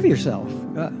take care of yourself?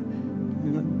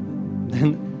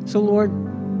 So, Lord,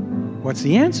 what's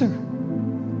the answer?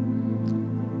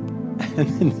 And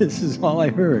then this is all I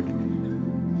heard.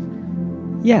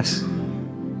 Yes.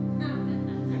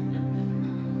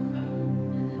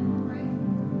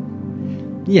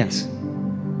 Yes.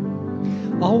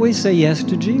 Always say yes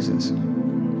to Jesus.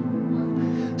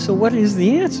 So what is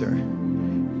the answer?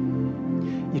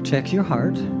 You check your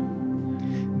heart.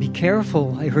 Be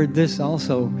careful. I heard this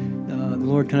also. The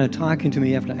Lord kind of talking to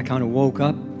me after I kind of woke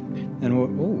up and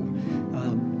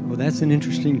that's an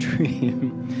interesting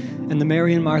dream. And the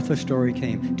Mary and Martha story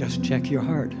came. Just check your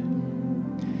heart.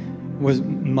 Was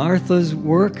Martha's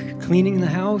work cleaning the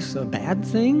house a bad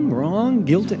thing, wrong,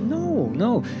 guilty?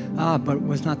 No. But it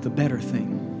was not the better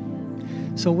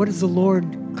thing. So what is the Lord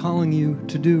calling you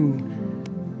to do?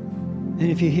 And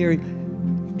if you hear,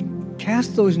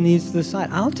 cast those needs to the side.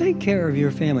 I'll take care of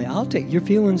your family. You're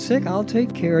feeling sick, I'll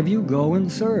take care of you. Go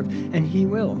and serve. And he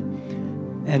will.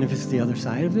 And if it's the other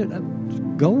side of it,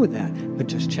 go with that. But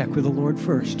just check with the Lord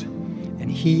first.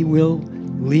 And he will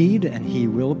lead and he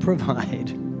will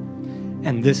provide.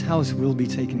 And this house will be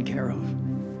taken care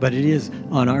of. But it is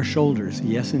on our shoulders,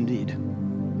 yes, indeed.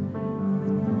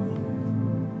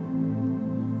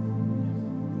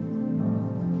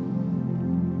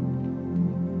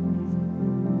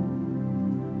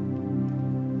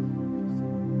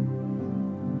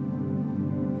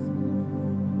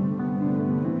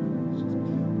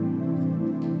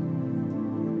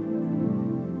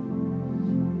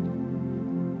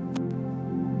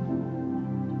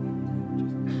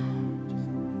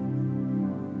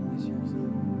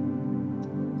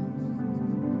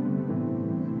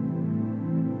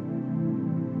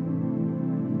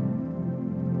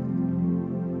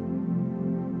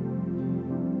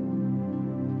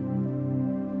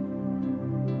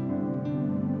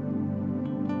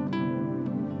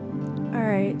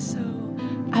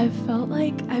 I've felt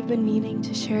like I've been needing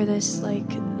to share this like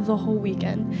the whole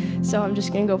weekend, so I'm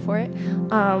just gonna go for it.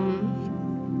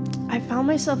 I found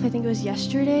myself, I think it was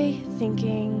yesterday,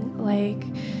 thinking like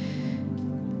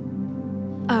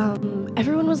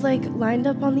everyone was like lined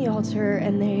up on the altar,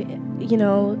 and they, you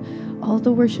know, all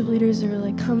the worship leaders are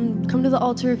like, come to the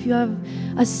altar. If you have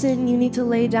a sin, you need to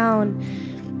lay down.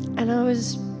 And I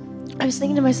was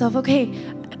thinking to myself, okay,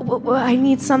 I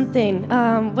need something.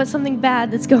 What's something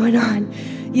bad that's going on?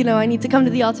 You know, I need to come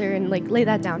to the altar and like lay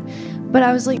that down. But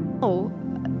I was like,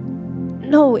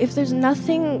 no, if there's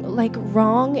nothing like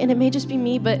wrong, and it may just be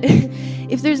me, but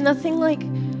if there's nothing like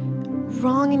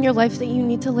wrong in your life that you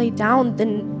need to lay down,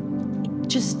 then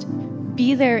just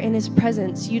be there in his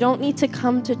presence. You don't need to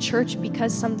come to church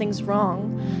because something's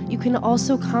wrong. You can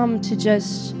also come to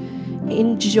just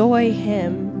enjoy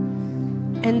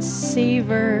him and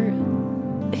savor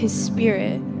his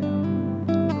spirit.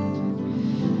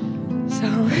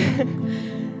 So,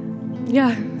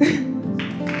 yeah.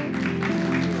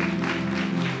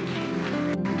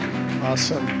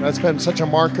 Awesome. That's been such a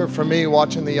marker for me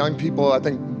watching the young people. I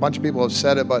think a bunch of people have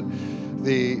said it, but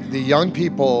the young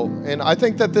people, and I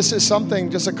think that this is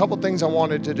something, just a couple things I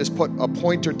wanted to just put a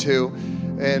pointer to,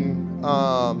 and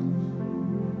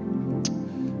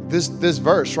this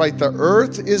verse, right? The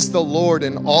earth is the Lord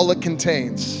and all it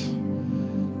contains,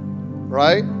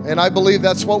 right? And I believe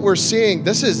that's what we're seeing.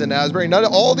 This is in Asbury. Not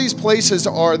all these places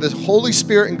are the Holy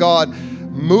Spirit and God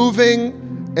moving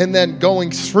and then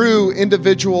going through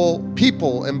individual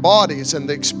people and bodies. And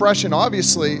the expression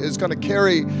obviously is going to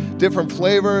carry different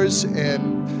flavors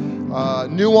and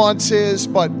nuances.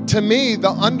 But to me,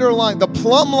 the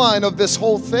plumb line of this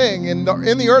whole thing in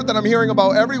the earth that I'm hearing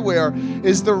about everywhere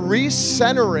is the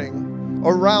recentering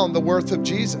around the worth of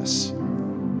Jesus.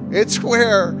 It's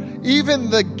where even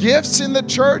the gifts in the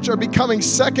church are becoming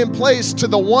second place to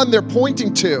the one they're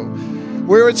pointing to.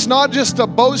 Where it's not just a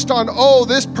boast on, oh,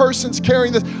 this person's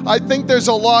carrying this. I think there's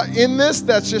a lot in this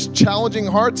that's just challenging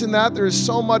hearts in that. There is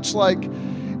so much like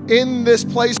in this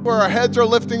place where our heads are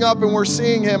lifting up and we're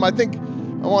seeing him. I think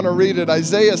I want to read it.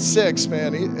 Isaiah 6,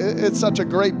 man. It's such a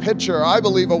great picture, I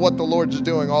believe, of what the Lord is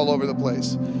doing all over the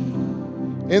place.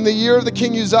 In the year of the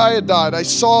King Uzziah died, I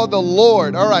saw the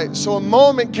Lord. All right, so a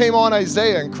moment came on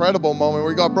Isaiah, incredible moment,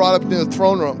 where he got brought up into the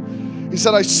throne room. He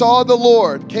said, I saw the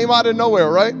Lord. Came out of nowhere,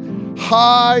 right?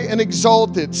 High and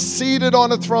exalted, seated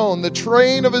on a throne. The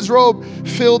train of his robe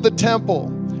filled the temple.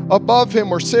 Above him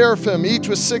were seraphim, each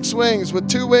with 6 wings. With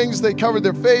 2 wings they covered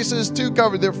their faces, 2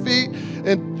 covered their feet,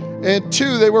 and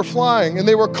 2 they were flying. And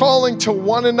they were calling to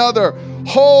one another,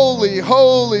 holy,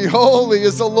 holy, holy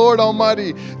is the Lord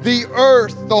Almighty. The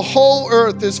earth, the whole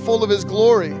earth is full of his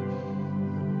glory.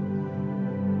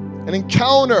 An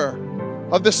encounter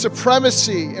of the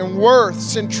supremacy and worth,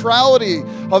 centrality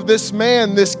of this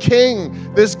man, this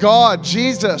king, this God,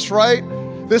 Jesus, right?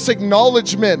 This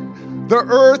acknowledgement. The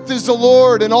earth is the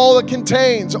Lord and all it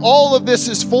contains. All of this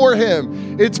is for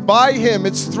him. It's by him.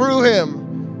 It's through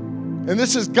him. And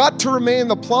this has got to remain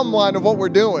the plumb line of what we're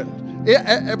doing.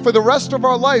 For the rest of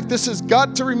our life, this has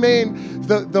got to remain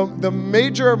the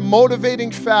major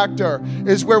motivating factor,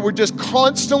 is where we're just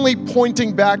constantly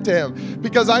pointing back to him.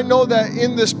 Because I know that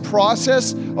in this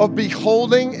process of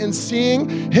beholding and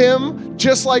seeing him,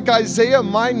 just like Isaiah,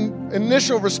 my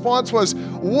initial response was,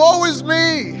 woe is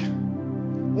me!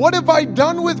 What have I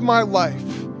done with my life?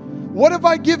 What have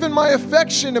I given my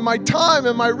affection and my time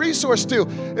and my resource to?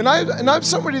 And I'm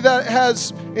somebody that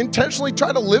has intentionally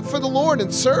tried to live for the Lord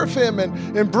and serve him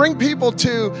and bring people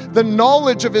to the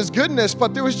knowledge of his goodness.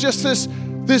 But there was just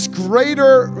this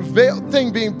greater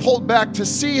thing being pulled back to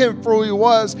see him for who he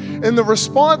was. And the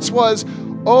response was,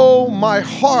 oh, my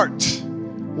heart,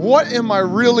 what am I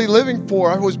really living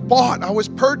for? I was bought. I was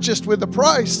purchased with a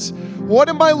price. What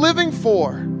am I living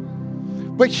for?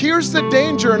 But here's the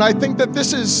danger, and I think that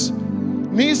this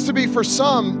needs to be for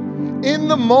some, in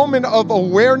the moment of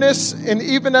awareness, and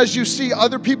even as you see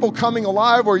other people coming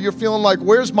alive, or you're feeling like,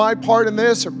 where's my part in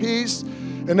this, or peace,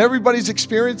 and everybody's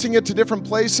experiencing it to different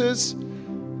places,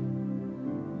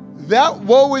 that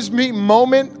woe is me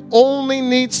moment only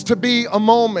needs to be a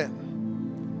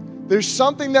moment. There's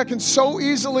something that can so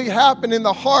easily happen in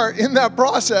the heart in that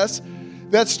process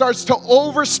that starts to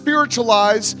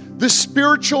over-spiritualize the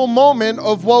spiritual moment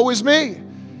of woe is me.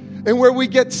 And where we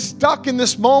get stuck in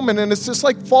this moment, and it's this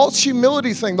like false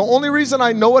humility thing. The only reason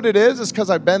I know what it is because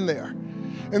I've been there.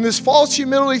 And this false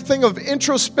humility thing of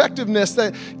introspectiveness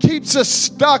that keeps us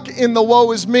stuck in the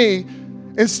woe is me,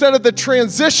 instead of the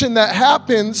transition that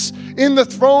happens in the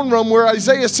throne room where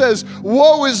Isaiah says,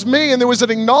 woe is me. And there was an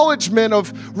acknowledgement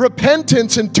of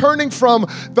repentance and turning from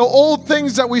the old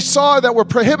things that we saw that were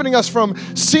prohibiting us from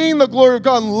seeing the glory of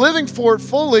God and living for it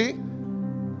fully.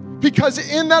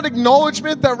 Because in that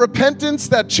acknowledgement, that repentance,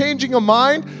 that changing of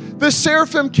mind, the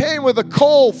seraphim came with a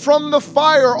coal from the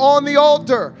fire on the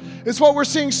altar. It's what we're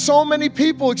seeing so many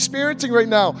people experiencing right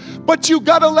now. But you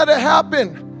got to let it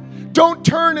happen. Don't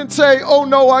turn and say, oh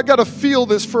no, I got to feel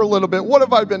this for a little bit. What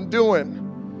have I been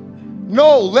doing?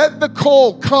 No, let the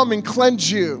coal come and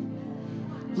cleanse you.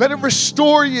 Let it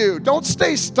restore you. Don't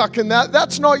stay stuck in that.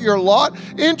 That's not your lot.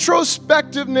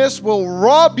 Introspectiveness will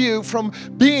rob you from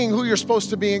being who you're supposed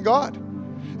to be in God.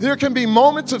 There can be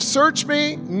moments of search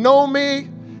me,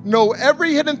 know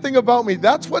every hidden thing about me.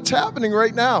 That's what's happening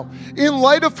right now. In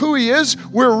light of who he is,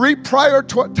 we're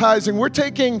reprioritizing. We're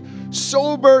taking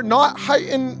sober, not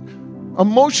heightened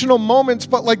emotional moments,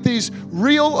 but like these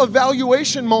real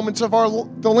evaluation moments of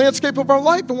the landscape of our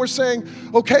life. And we're saying,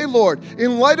 okay, Lord,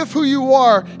 in light of who you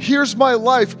are, here's my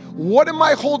life. What am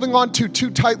I holding on to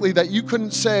too tightly that you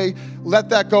couldn't say, let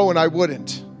that go, and I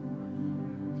wouldn't?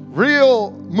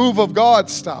 Real move of God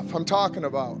stuff I'm talking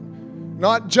about.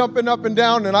 Not jumping up and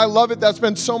down, and I love it. That's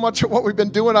been so much of what we've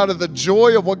been doing out of the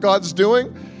joy of what God's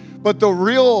doing. But the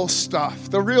real stuff,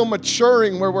 the real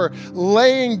maturing where we're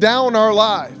laying down our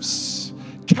lives,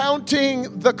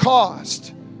 counting the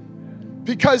cost.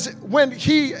 Because when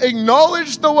he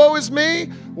acknowledged the woe is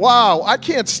me, wow, I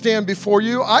can't stand before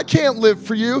you. I can't live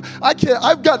for you.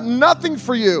 I've got nothing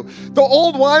for you. The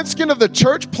old wineskin of the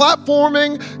church,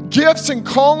 platforming, gifts and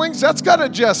callings, that's got to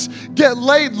just get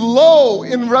laid low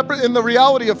in the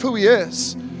reality of who he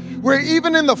is. Where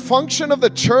even in the function of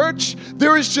the church,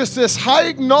 there is just this high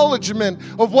acknowledgement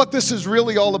of what this is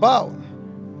really all about.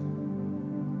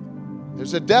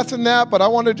 There's a death in that, but I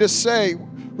want to just say,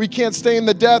 we can't stay in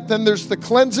the death. Then there's the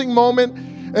cleansing moment.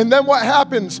 And then what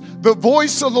happens? The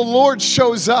voice of the Lord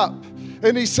shows up.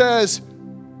 And he says,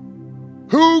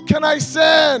 who can I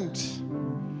send?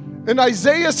 And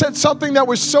Isaiah said something that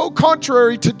was so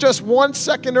contrary to just 1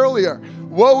 second earlier.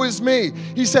 Woe is me.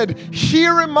 He said,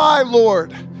 here am I,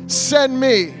 Lord. Send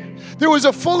me. There was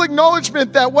a full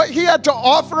acknowledgement that what he had to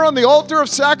offer on the altar of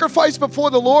sacrifice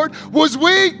before the Lord was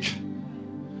weak.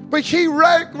 But he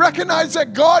recognized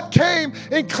that God came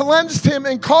and cleansed him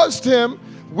and caused him,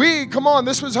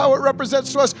 this was how it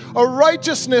represents to us, a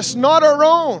righteousness not our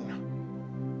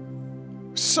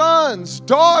own. Sons,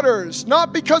 daughters,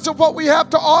 not because of what we have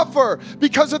to offer,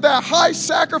 because of that high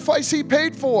sacrifice he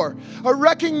paid for, a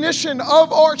recognition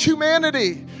of our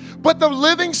humanity. But the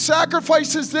living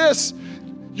sacrifice is this: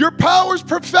 your power is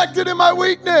perfected in my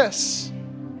weakness.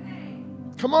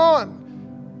 Come on.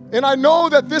 And I know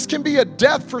that this can be a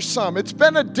death for some. It's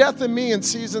been a death in me in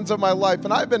seasons of my life.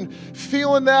 And I've been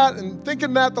feeling that and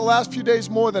thinking that the last few days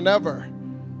more than ever.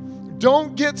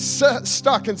 Don't get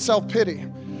stuck in self-pity.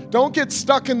 Don't get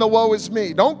stuck in the woe is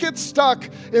me. Don't get stuck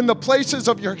in the places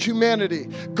of your humanity.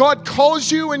 God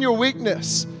calls you in your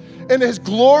weakness. And his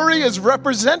glory is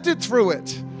represented through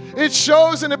it. It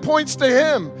shows and it points to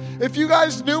him. If you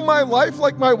guys knew my life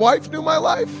like my wife knew my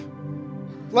life,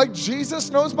 like Jesus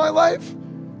knows my life,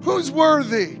 who's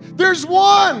worthy? There's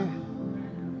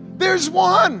one. There's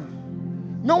one.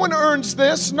 No one earns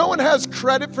this. No one has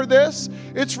credit for this.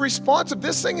 It's responsive.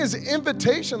 This thing is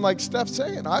invitation, like Steph's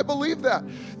saying. I believe that.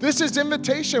 This is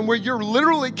invitation where you're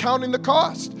literally counting the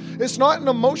cost. It's not an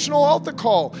emotional altar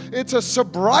call. It's a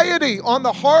sobriety on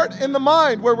the heart and the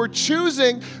mind where we're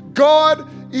choosing God.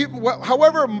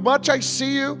 However much I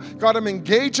see you, God, I'm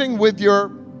engaging with your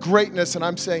greatness and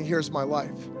I'm saying, here's my life.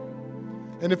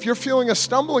 And if you're feeling a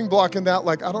stumbling block in that,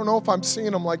 like, I don't know if I'm seeing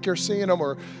them like you're seeing them,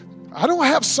 or I don't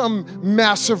have some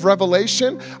massive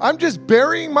revelation. I'm just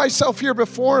burying myself here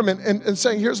before him and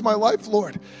saying, here's my life,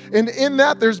 Lord. And in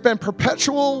that, there's been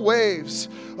perpetual waves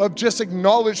of just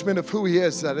acknowledgement of who he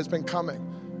is that has been coming.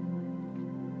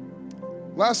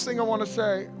 Last thing I want to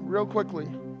say real quickly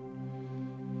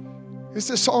is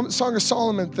this Song of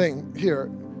Solomon thing here.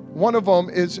 One of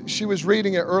them is, she was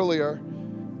reading it earlier,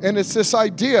 and it's this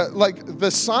idea, like the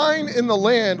sign in the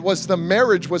land was the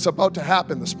marriage was about to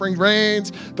happen. The spring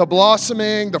rains, the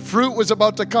blossoming, the fruit was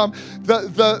about to come.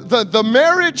 The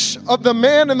marriage of the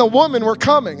man and the woman were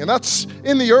coming, and that's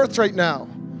in the earth right now.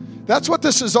 That's what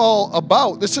this is all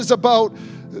about. This is about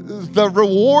the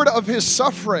reward of his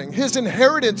suffering, his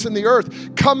inheritance in the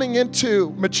earth coming into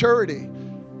maturity.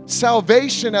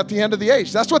 Salvation at the end of the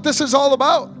age. That's what this is all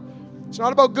about. It's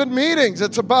not about good meetings.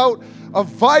 It's about a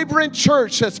vibrant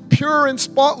church that's pure and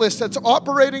spotless, that's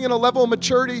operating in a level of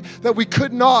maturity that we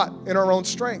could not in our own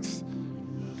strength.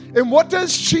 And what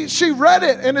does she read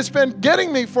it, and it's been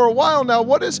getting me for a while now.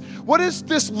 What What is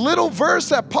this little verse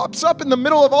that pops up in the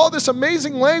middle of all this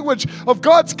amazing language of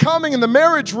God's coming and the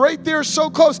marriage right there so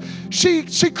close? She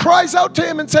cries out to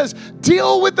him and says,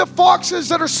 deal with the foxes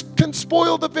that can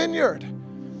spoil the vineyard.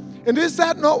 And is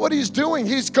that not what he's doing?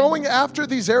 He's going after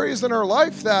these areas in our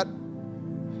life that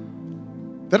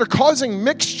are causing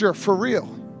mixture for real,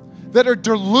 that are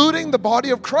diluting the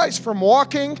body of Christ from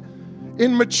walking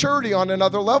in maturity on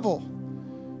another level.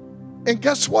 And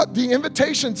guess what? The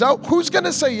invitation's out. Who's going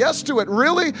to say yes to it?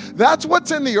 Really? That's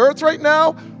what's in the earth right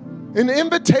now? An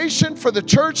invitation for the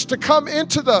church to come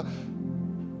into the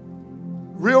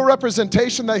real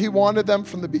representation that he wanted them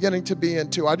from the beginning to be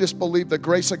into. I just believe the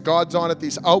grace of God's on it.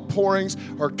 These outpourings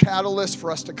are catalysts for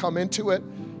us to come into it.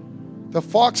 The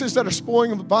foxes that are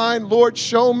spoiling the vine, Lord,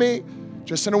 show me,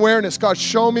 just an awareness, God,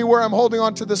 show me where I'm holding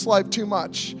on to this life too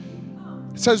much.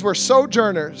 It says we're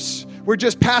sojourners. We're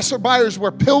just passerbyers. We're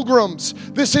pilgrims.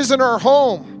 This isn't our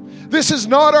home. This is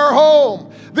not our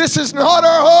home. This is not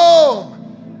our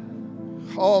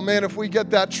home. Oh, man, if we get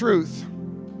that truth.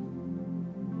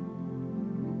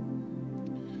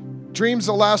 Dreams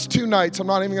the last 2 nights, I'm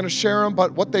not even going to share them,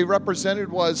 but what they represented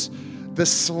was the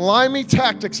slimy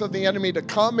tactics of the enemy to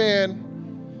come in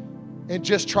and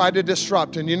just try to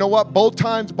disrupt. And you know what? Both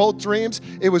times, both dreams,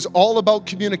 it was all about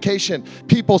communication.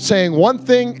 People saying one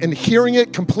thing and hearing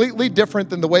it completely different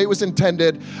than the way it was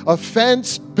intended.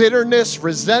 Offense, bitterness,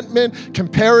 resentment,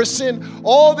 comparison,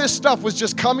 all this stuff was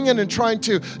just coming in and trying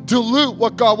to dilute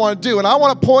what God wanted to do. And I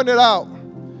want to point it out.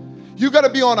 You got to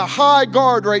be on a high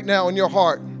guard right now in your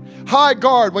heart. High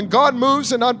guard. When God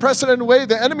moves in an unprecedented way,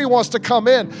 the enemy wants to come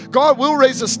in. God will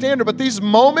raise a standard, but these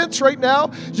moments right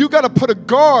now, you got to put a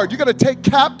guard. You got to take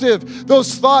captive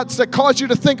those thoughts that cause you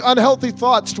to think unhealthy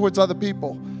thoughts towards other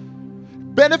people.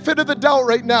 Benefit of the doubt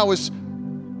right now is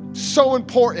so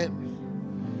important.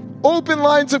 Open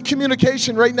lines of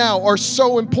communication right now are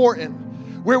so important.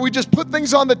 Where we just put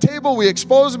things on the table, we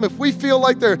expose them. If we feel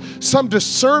like there's some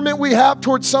discernment we have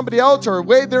towards somebody else, or a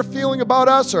way they're feeling about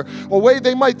us, or a way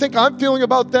they might think I'm feeling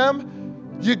about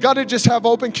them, you got to just have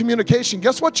open communication.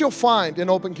 Guess what you'll find in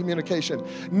open communication?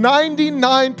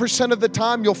 99% of the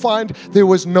time, you'll find there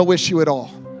was no issue at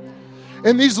all.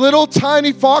 And these little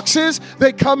tiny foxes,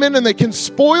 they come in and they can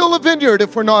spoil a vineyard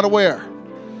if we're not aware.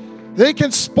 They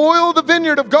can spoil the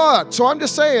vineyard of God. So I'm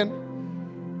just saying,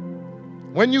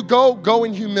 when you go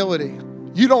in humility.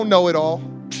 You don't know it all.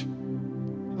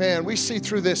 Man, we see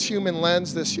through this human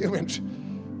lens, this human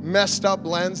messed up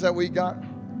lens that we got.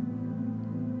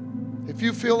 If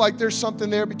you feel like there's something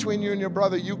there between you and your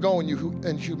brother, you go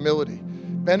in humility.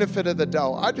 Benefit of the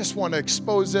doubt. I just want to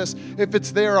expose this. If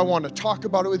it's there, I want to talk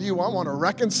about it with you. I want to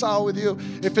reconcile with you.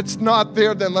 If it's not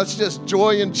there, then let's just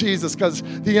joy in Jesus, because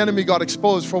the enemy got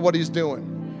exposed for what he's doing.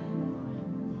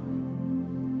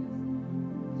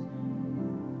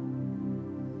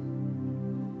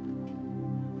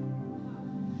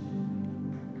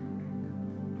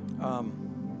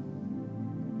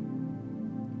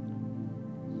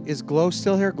 Is Glow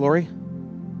still here, Glory?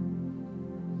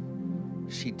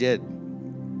 She did.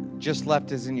 Just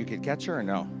left as in you could catch her, or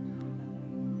no?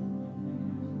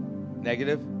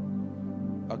 Negative?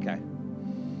 Okay.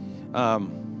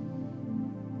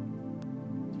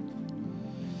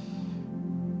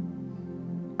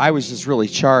 I was just really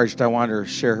charged. I wanted her to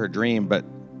share her dream, but,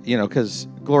 because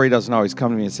Glory doesn't always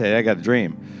come to me and say, I got a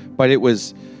dream. But it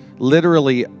was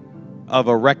literally of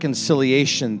a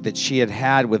reconciliation that she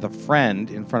had with a friend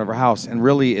in front of her house. And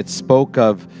really it spoke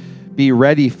of be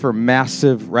ready for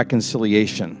massive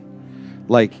reconciliation.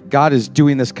 Like God is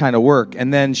doing this kind of work.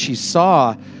 And then she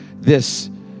saw this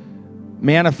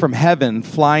manna from heaven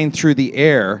flying through the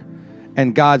air.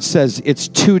 And God says, it's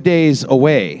 2 days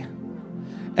away.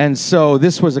 And so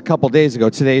this was a couple days ago.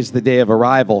 Today's the day of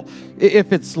arrival.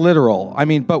 If it's literal. I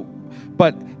mean,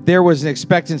 but there was an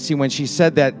expectancy when she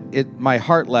said that. My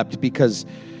heart leapt, because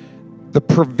the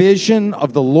provision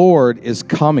of the Lord is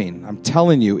coming. I'm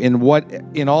telling you, in all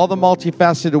the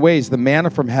multifaceted ways, the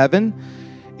manna from heaven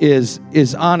is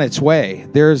on its way.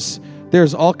 There's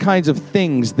all kinds of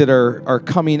things that are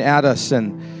coming at us,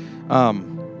 and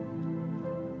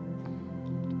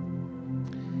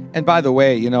by the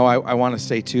way, I want to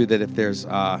say too that if there's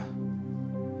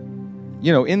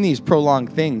in these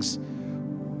prolonged things,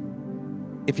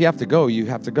 if you have to go, you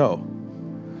have to go.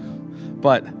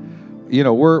 But,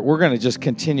 we're going to just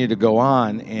continue to go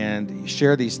on and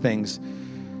share these things.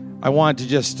 I want to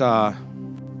just, I've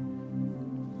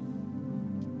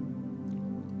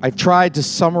tried to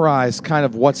summarize kind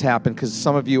of what's happened, because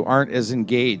some of you aren't as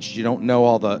engaged. You don't know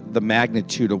all the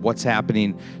magnitude of what's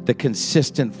happening, the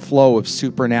consistent flow of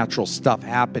supernatural stuff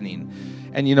happening.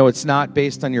 And, it's not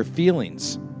based on your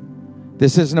feelings.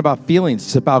 This isn't about feelings.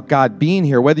 It's about God being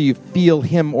here, whether you feel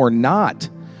him or not,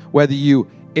 whether you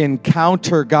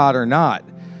encounter God or not.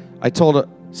 I told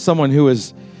someone who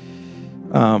was,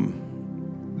 I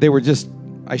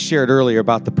shared earlier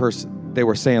about the person, they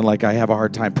were saying like, I have a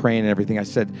hard time praying and everything. I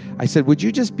said, would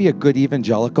you just be a good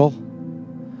evangelical?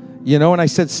 You know, and I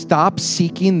said, stop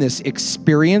seeking this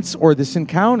experience or this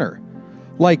encounter.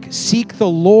 Like, seek the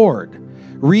Lord,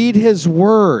 read his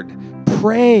word,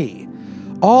 pray,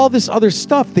 all this other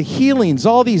stuff, the healings,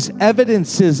 all these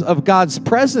evidences of God's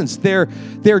presence. They're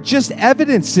just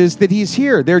evidences that he's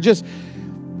here. They're just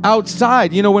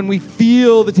outside. You know, when we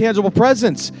feel the tangible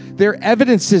presence, they're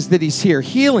evidences that he's here.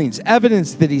 Healings,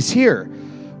 evidence that he's here.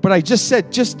 But I just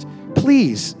said, just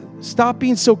please stop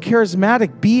being so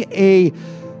charismatic. Be a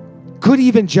good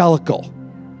evangelical.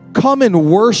 Come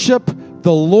and worship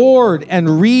the Lord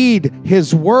and read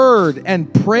his word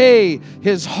and pray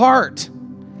his heart.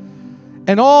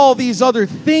 And all these other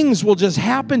things will just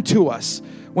happen to us.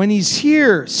 When he's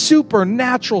here,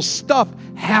 supernatural stuff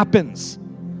happens.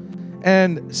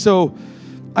 And so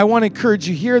I want to encourage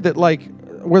you here that, like,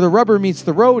 where the rubber meets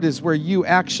the road is where you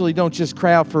actually don't just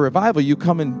cry out for revival. You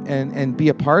come and be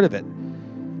a part of it.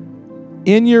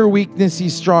 In your weakness,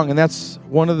 he's strong. And that's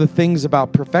one of the things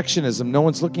about perfectionism. No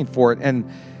one's looking for it. And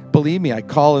believe me, I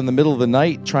call in the middle of the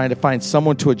night trying to find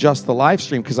someone to adjust the live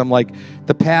stream because I'm like,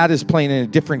 the pad is playing in a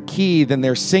different key than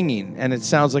they're singing, and it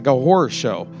sounds like a horror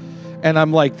show. And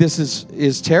I'm like, this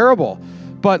is terrible.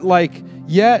 But like,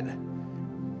 yet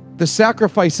the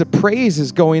sacrifice of praise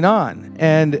is going on,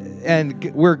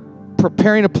 and we're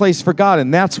preparing a place for God,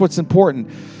 and that's what's important.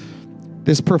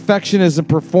 This perfectionism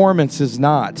performance is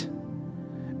not.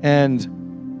 And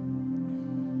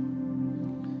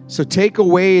so take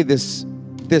away this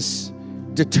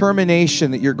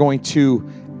determination that you're going to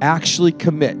actually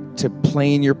commit to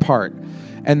playing your part.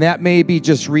 And that may be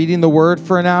just reading the word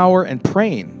for an hour and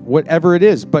praying, whatever it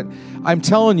is. But I'm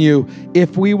telling you,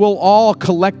 if we will all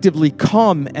collectively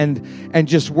come and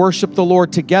just worship the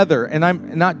Lord together,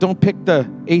 and don't pick the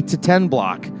 8 to 10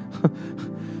 block.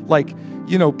 Like,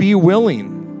 you know, be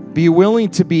willing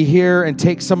to be here and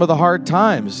take some of the hard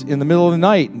times in the middle of the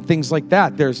night and things like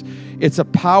that. It's a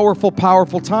powerful,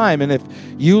 powerful time. And if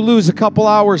you lose a couple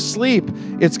hours sleep,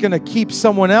 it's going to keep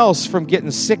someone else from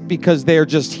getting sick because they're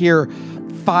just here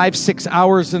 5-6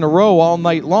 hours in a row all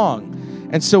night long.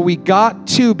 And so we got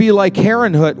to be like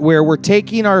Herrenhut, where we're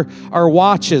taking our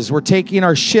watches, we're taking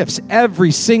our shifts,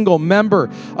 every single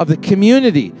member of the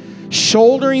community,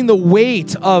 shouldering the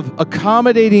weight of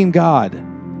accommodating God.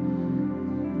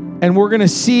 And we're going to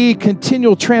see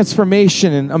continual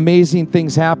transformation and amazing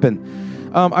things happen.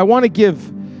 I want to give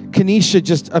Kenesha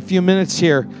just a few minutes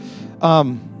here.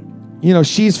 You know,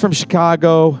 she's from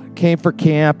Chicago, came for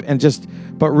camp,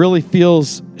 but really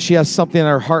feels she has something in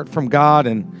her heart from God.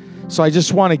 And so I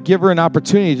just want to give her an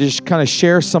opportunity to just kind of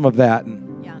share some of that.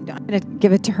 Yeah, I'm going to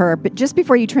give it to her. But just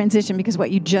before you transition, because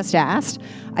what you just asked,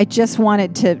 I just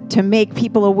wanted to make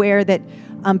people aware that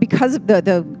because of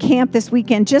the camp this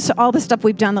weekend, just all the stuff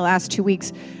we've done the last 2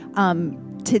 weeks,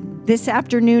 to this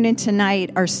afternoon and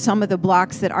tonight are some of the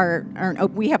blocks that are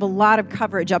we have a lot of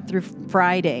coverage up through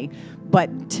Friday,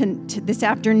 but to this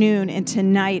afternoon and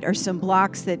tonight are some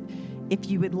blocks that, if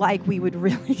you would like, we would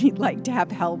really like to have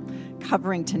help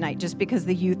covering tonight, just because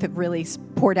the youth have really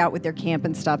poured out with their camp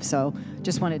and stuff. So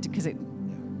just wanted to, because it.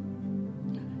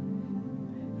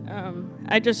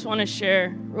 I just want to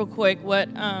share real quick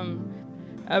what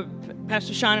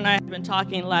Pastor Sean and I have been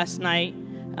talking last night,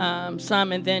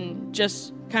 and then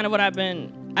just kind of what I've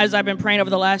been praying over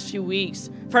the last few weeks.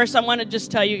 First, I want to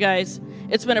just tell you guys,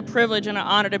 it's been a privilege and an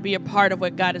honor to be a part of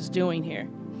what God is doing here.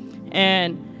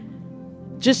 And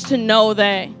just to know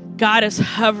that God is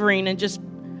hovering and just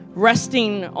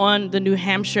resting on the New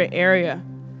Hampshire area.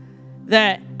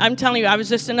 That I'm telling you, I was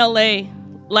just in LA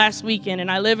last weekend,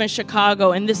 and I live in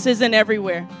Chicago, and this isn't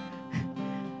everywhere.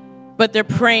 But they're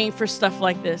praying for stuff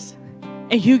like this.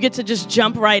 And you get to just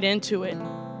jump right into it.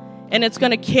 And it's going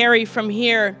to carry from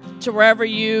here to wherever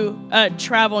you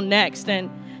travel next. And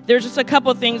there's just a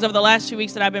couple of things over the last few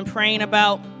weeks that I've been praying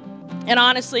about. And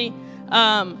honestly,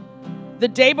 the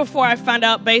day before I found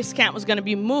out base camp was going to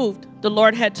be moved, the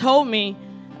Lord had told me,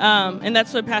 and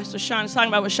that's what Pastor Sean is talking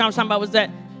about, what Sean was talking about, was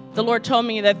that the Lord told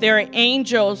me that there are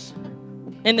angels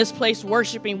in this place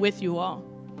worshiping with you all.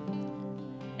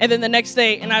 And then the next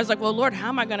day, and I was like, well, Lord, how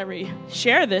am I going to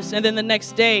share this? And then the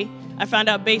next day, I found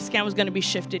out base camp was going to be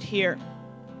shifted here.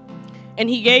 And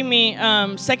he gave me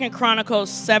 2 Chronicles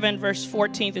 7, verse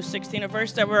 14 through 16, a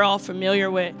verse that we're all familiar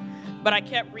with. But I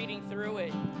kept reading through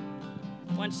it.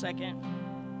 1 second.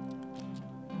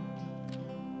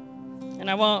 And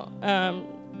I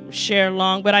won't share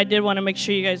long, but I did want to make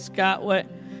sure you guys got what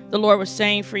the Lord was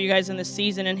saying for you guys in this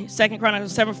season. In 2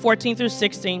 Chronicles 7:14 through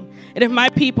 16, and if my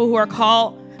people who are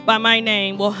called by my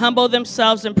name will humble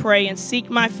themselves and pray and seek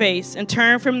my face and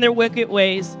turn from their wicked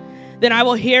ways, then I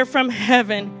will hear from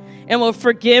heaven and will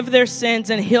forgive their sins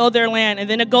and heal their land. And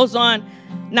then it goes on.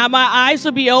 Now my eyes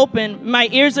will be open, my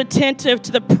ears attentive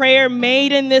to the prayer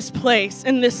made in this place,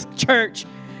 in this church.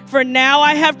 For now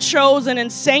I have chosen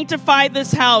and sanctified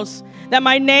this house, that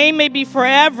my name may be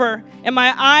forever, and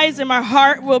my eyes and my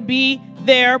heart will be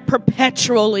there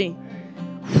perpetually.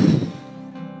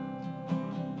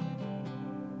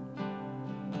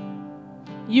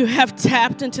 You have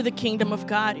tapped into the kingdom of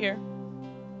God here.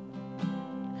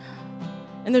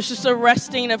 And there's just a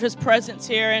resting of his presence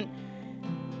here. And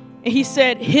he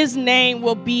said his name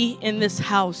will be in this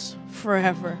house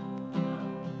forever.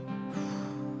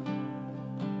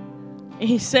 And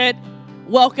he said,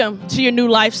 welcome to your new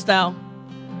lifestyle.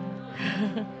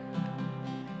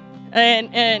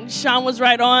 And Sean was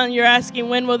right on. You're asking,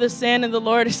 when will this end? And the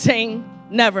Lord is saying,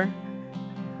 never.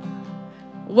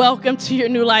 Welcome to your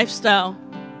new lifestyle.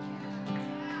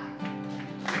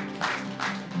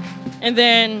 And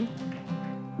then,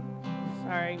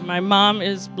 sorry, my mom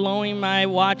is blowing my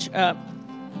watch up.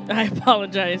 I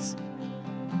apologize.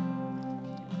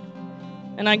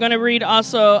 And I'm going to read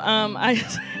also,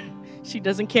 she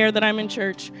doesn't care that I'm in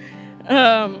church.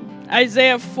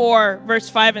 Isaiah 4, verse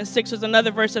 5 and 6 was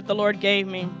another verse that the Lord gave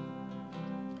me.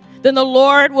 Then the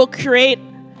Lord will create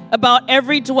about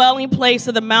every dwelling place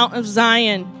of the Mount of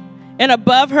Zion, and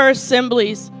above her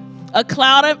assemblies, a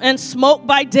cloud and smoke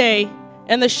by day,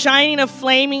 and the shining of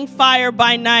flaming fire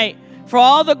by night. For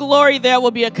all the glory there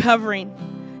will be a covering.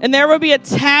 And there will be a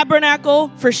tabernacle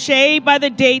for shade by the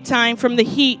daytime from the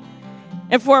heat,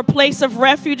 and for a place of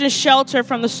refuge and shelter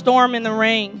from the storm and the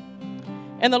rain.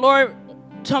 And the Lord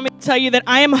told me to tell you that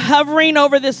I am hovering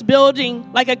over this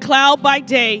building like a cloud by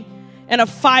day and a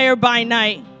fire by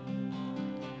night.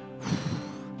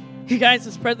 You guys,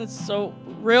 his presence is so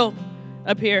real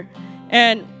up here.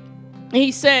 And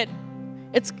he said,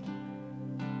 it's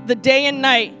the day and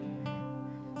night,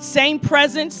 same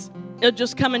presence, it'll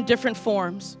just come in different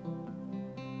forms.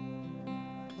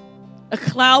 A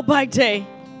cloud by day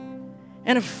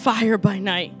and a fire by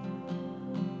night.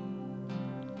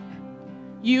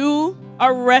 You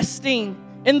are resting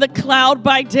in the cloud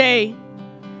by day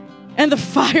and the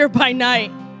fire by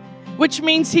night, which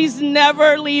means he's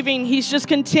never leaving. He's just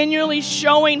continually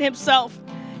showing himself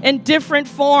in different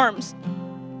forms.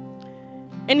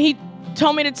 And he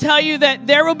told me to tell you that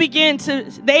there will begin to,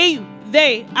 they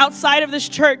outside of this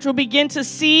church will begin to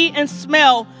see and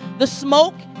smell the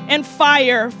smoke and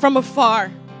fire from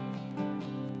afar.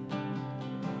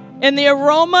 And the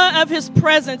aroma of his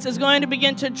presence is going to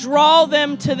begin to draw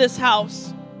them to this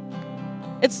house.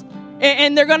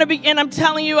 And they're going to be, and I'm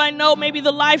telling you, I know maybe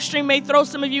the live stream may throw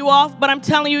some of you off, but I'm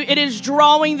telling you, it is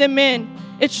drawing them in.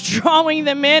 It's drawing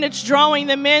them in. It's drawing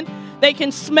them in. They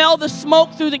can smell the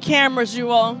smoke through the cameras,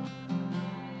 you all.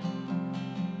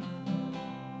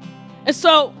 And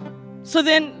so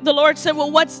then the Lord said,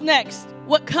 well, what's next?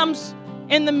 What comes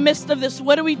in the midst of this?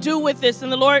 What do we do with this?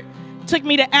 And the Lord took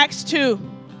me to Acts 2.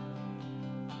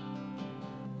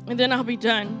 And then I'll be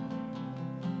done.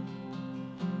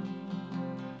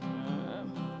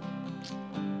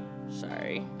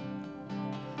 Sorry.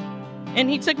 And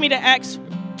he took me to Acts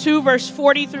 2, verse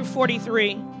 40 through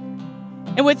 43.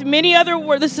 And with many other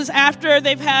words, this is after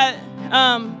they've had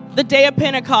the day of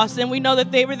Pentecost. And we know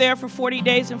that they were there for 40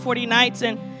 days and 40 nights.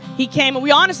 And he came. And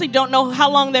we honestly don't know how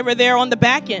long they were there on the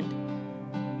back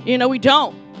end. You know, we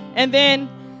don't. And then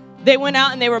they went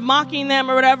out and they were mocking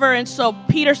them or whatever. And so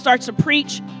Peter starts to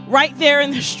preach right there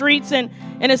in the streets. And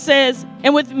it says,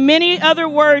 and with many other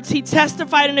words, he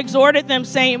testified and exhorted them,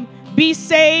 saying, be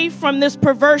saved from this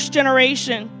perverse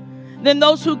generation. Then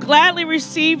those who gladly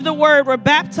received the word were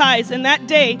baptized. And that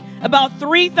day, about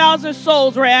 3,000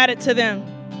 souls were added to them.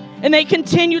 And they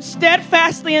continued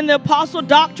steadfastly in the apostle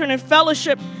doctrine and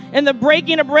fellowship, in the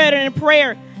breaking of bread and in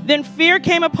prayer. Then fear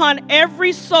came upon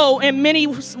every soul, and many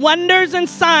wonders and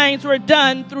signs were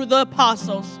done through the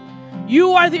apostles.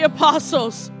 You are the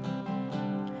apostles.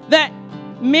 That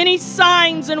many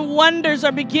signs and wonders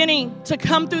are beginning to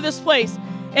come through this place.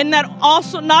 And that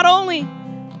also, not only,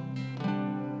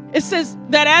 it says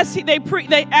that as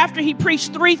after he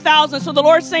preached 3,000, so the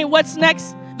Lord's saying, what's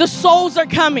next? The souls are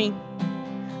coming.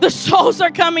 The souls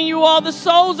are coming, you all. The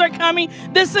souls are coming.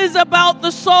 This is about the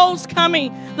souls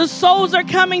coming. The souls are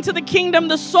coming to the kingdom.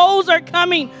 The souls are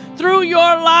coming through your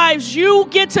lives. You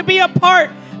get to be a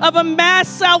part of a mass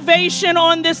salvation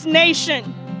on this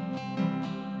nation.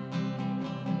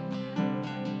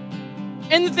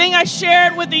 And the thing I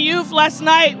shared with the youth last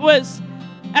night was,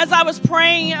 as I was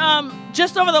praying,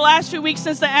 just over the last few weeks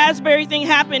since the Asbury thing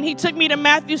happened, he took me to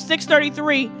Matthew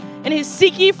 6:33, and he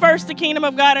seek ye first the kingdom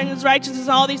of God and his righteousness, and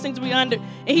all these things will be under.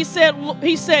 And he said,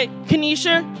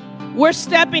 Kenesha, we're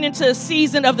stepping into a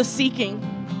season of the seeking.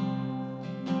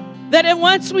 That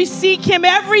once we seek him,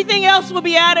 everything else will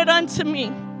be added unto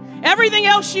me. Everything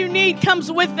else you need comes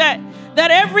with that.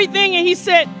 That everything, and he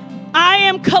said, I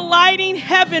am colliding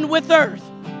heaven with earth.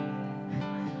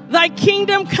 Thy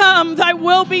kingdom come, thy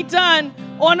will be done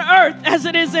on earth as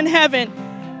it is in heaven.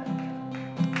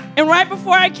 And right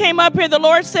before I came up here, the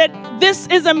Lord said, this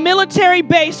is a military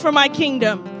base for my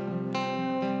kingdom.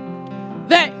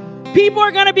 That people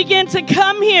are going to begin to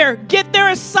come here, get their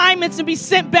assignments, and be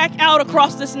sent back out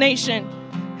across this nation.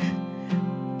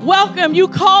 Welcome. You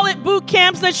call it boot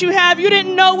camps that you have. You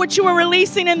didn't know what you were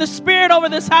releasing in the spirit over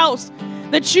this house.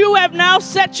 That you have now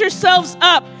set yourselves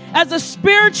up as a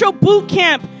spiritual boot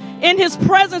camp in his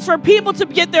presence for people to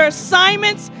get their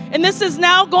assignments. And this is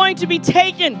now going to be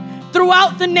taken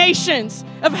throughout the nations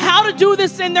of how to do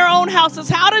this in their own houses,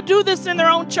 how to do this in their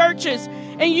own churches.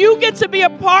 And you get to be a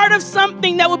part of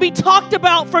something that will be talked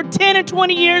about for 10 and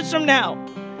 20 years from now.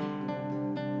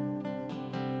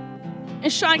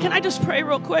 And Sean, can I just pray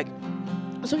real quick?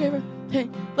 It's okay, bro. Hey,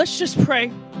 let's just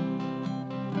pray.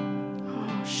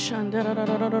 Oh, Sean. Thank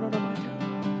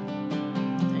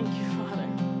you, Father.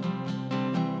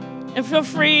 And feel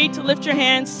free to lift your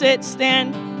hands, sit,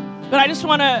 stand. But I just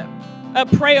want to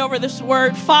pray over this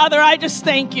word. Father, I just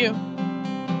thank you.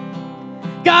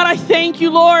 God, I thank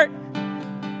you, Lord,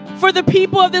 for the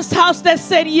people of this house that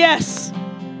said yes.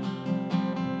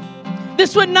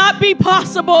 This would not be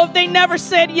possible if they never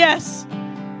said yes.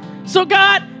 So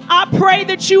God, I pray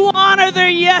that you honor their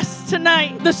yes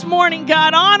tonight, this morning,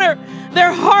 God. Honor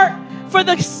their heart for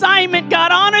the assignment,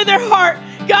 God. Honor their heart,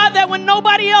 God, that when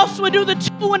nobody else would do the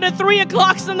 2 and the 3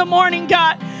 o'clocks in the morning,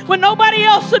 God, when nobody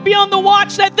else would be on the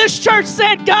watch, that this church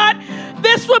said, God,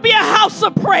 this would be a house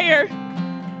of prayer.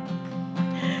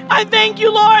 I thank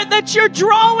you, Lord, that you're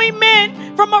drawing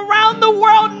men from around the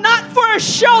world, not for a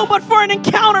show, but for an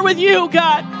encounter with you,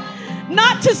 God.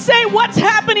 Not to say what's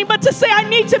happening, but to say I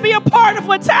need to be a part of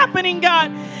what's happening, God.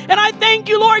 And I thank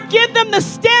you, Lord, give them the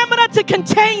stamina to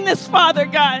contain this, Father,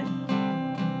 God.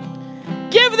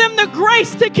 Give them the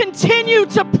grace to continue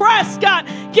to press, God.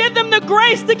 Give them the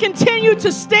grace to continue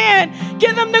to stand.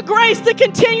 Give them the grace to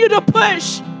continue to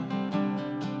push.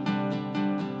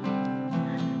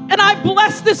 And I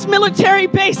bless this military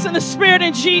base in the spirit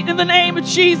in the name of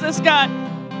Jesus, God.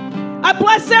 I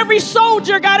bless every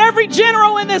soldier, God, every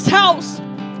general in this house.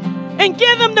 And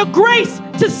give them the grace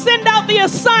to send out the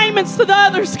assignments to the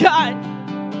others, God.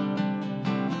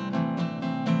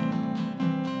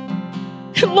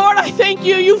 And Lord, I thank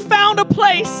you. You found a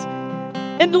place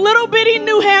in little bitty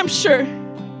New Hampshire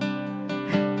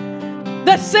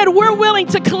that said we're willing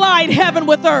to collide heaven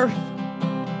with earth.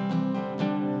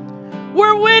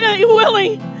 We're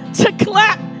willing to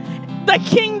clap the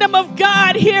kingdom of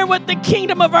God here with the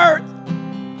kingdom of earth.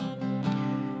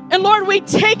 And Lord, we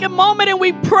take a moment and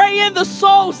we pray in the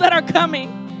souls that are coming.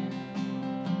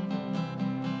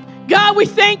 God, we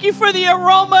thank you for the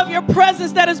aroma of your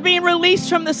presence that is being released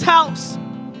from this house.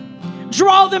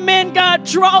 Draw them in, God.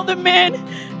 Draw them in.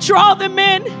 Draw them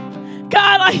in.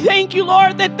 God, I thank you,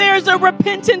 Lord, that there's a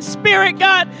repentant spirit,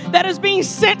 God, that is being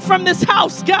sent from this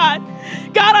house, God.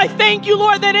 God, I thank you,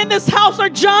 Lord, that in this house are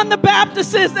John the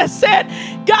Baptist that said,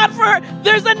 God,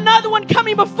 there's another one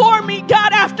coming before me,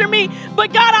 God, after me.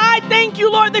 But God, I thank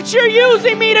you, Lord, that you're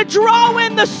using me to draw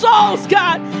in the souls,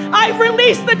 God. I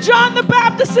release the John the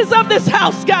Baptists of this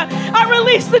house, God. I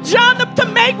release the John to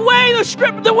make way,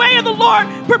 the way of the Lord.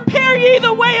 Prepare ye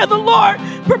the way of the Lord.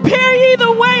 Prepare ye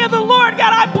the way of the Lord,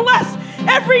 God. I bless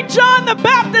every John the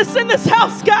Baptist in this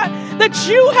house, God, that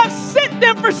you have sent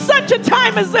them for such a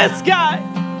time as this, God.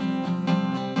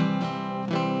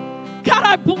 God,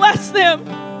 I bless them.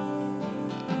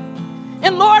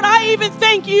 And Lord, I even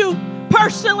thank you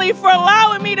personally for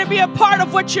allowing me to be a part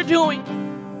of what you're doing.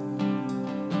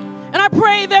 And I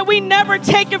pray that we never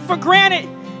take it for granted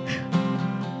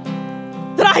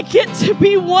that I get to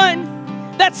be one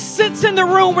that sits in the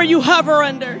room where you hover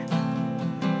under.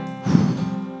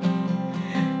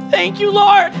 Thank you,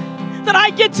 Lord, that I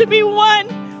get to be one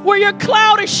where your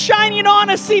cloud is shining on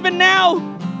us even now,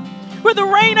 where the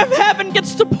rain of heaven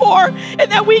gets to pour, and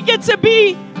that we get to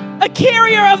be a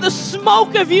carrier of the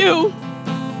smoke of you.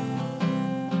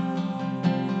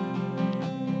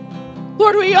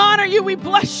 Lord, we honor you. We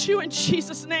bless you in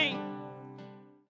Jesus' name.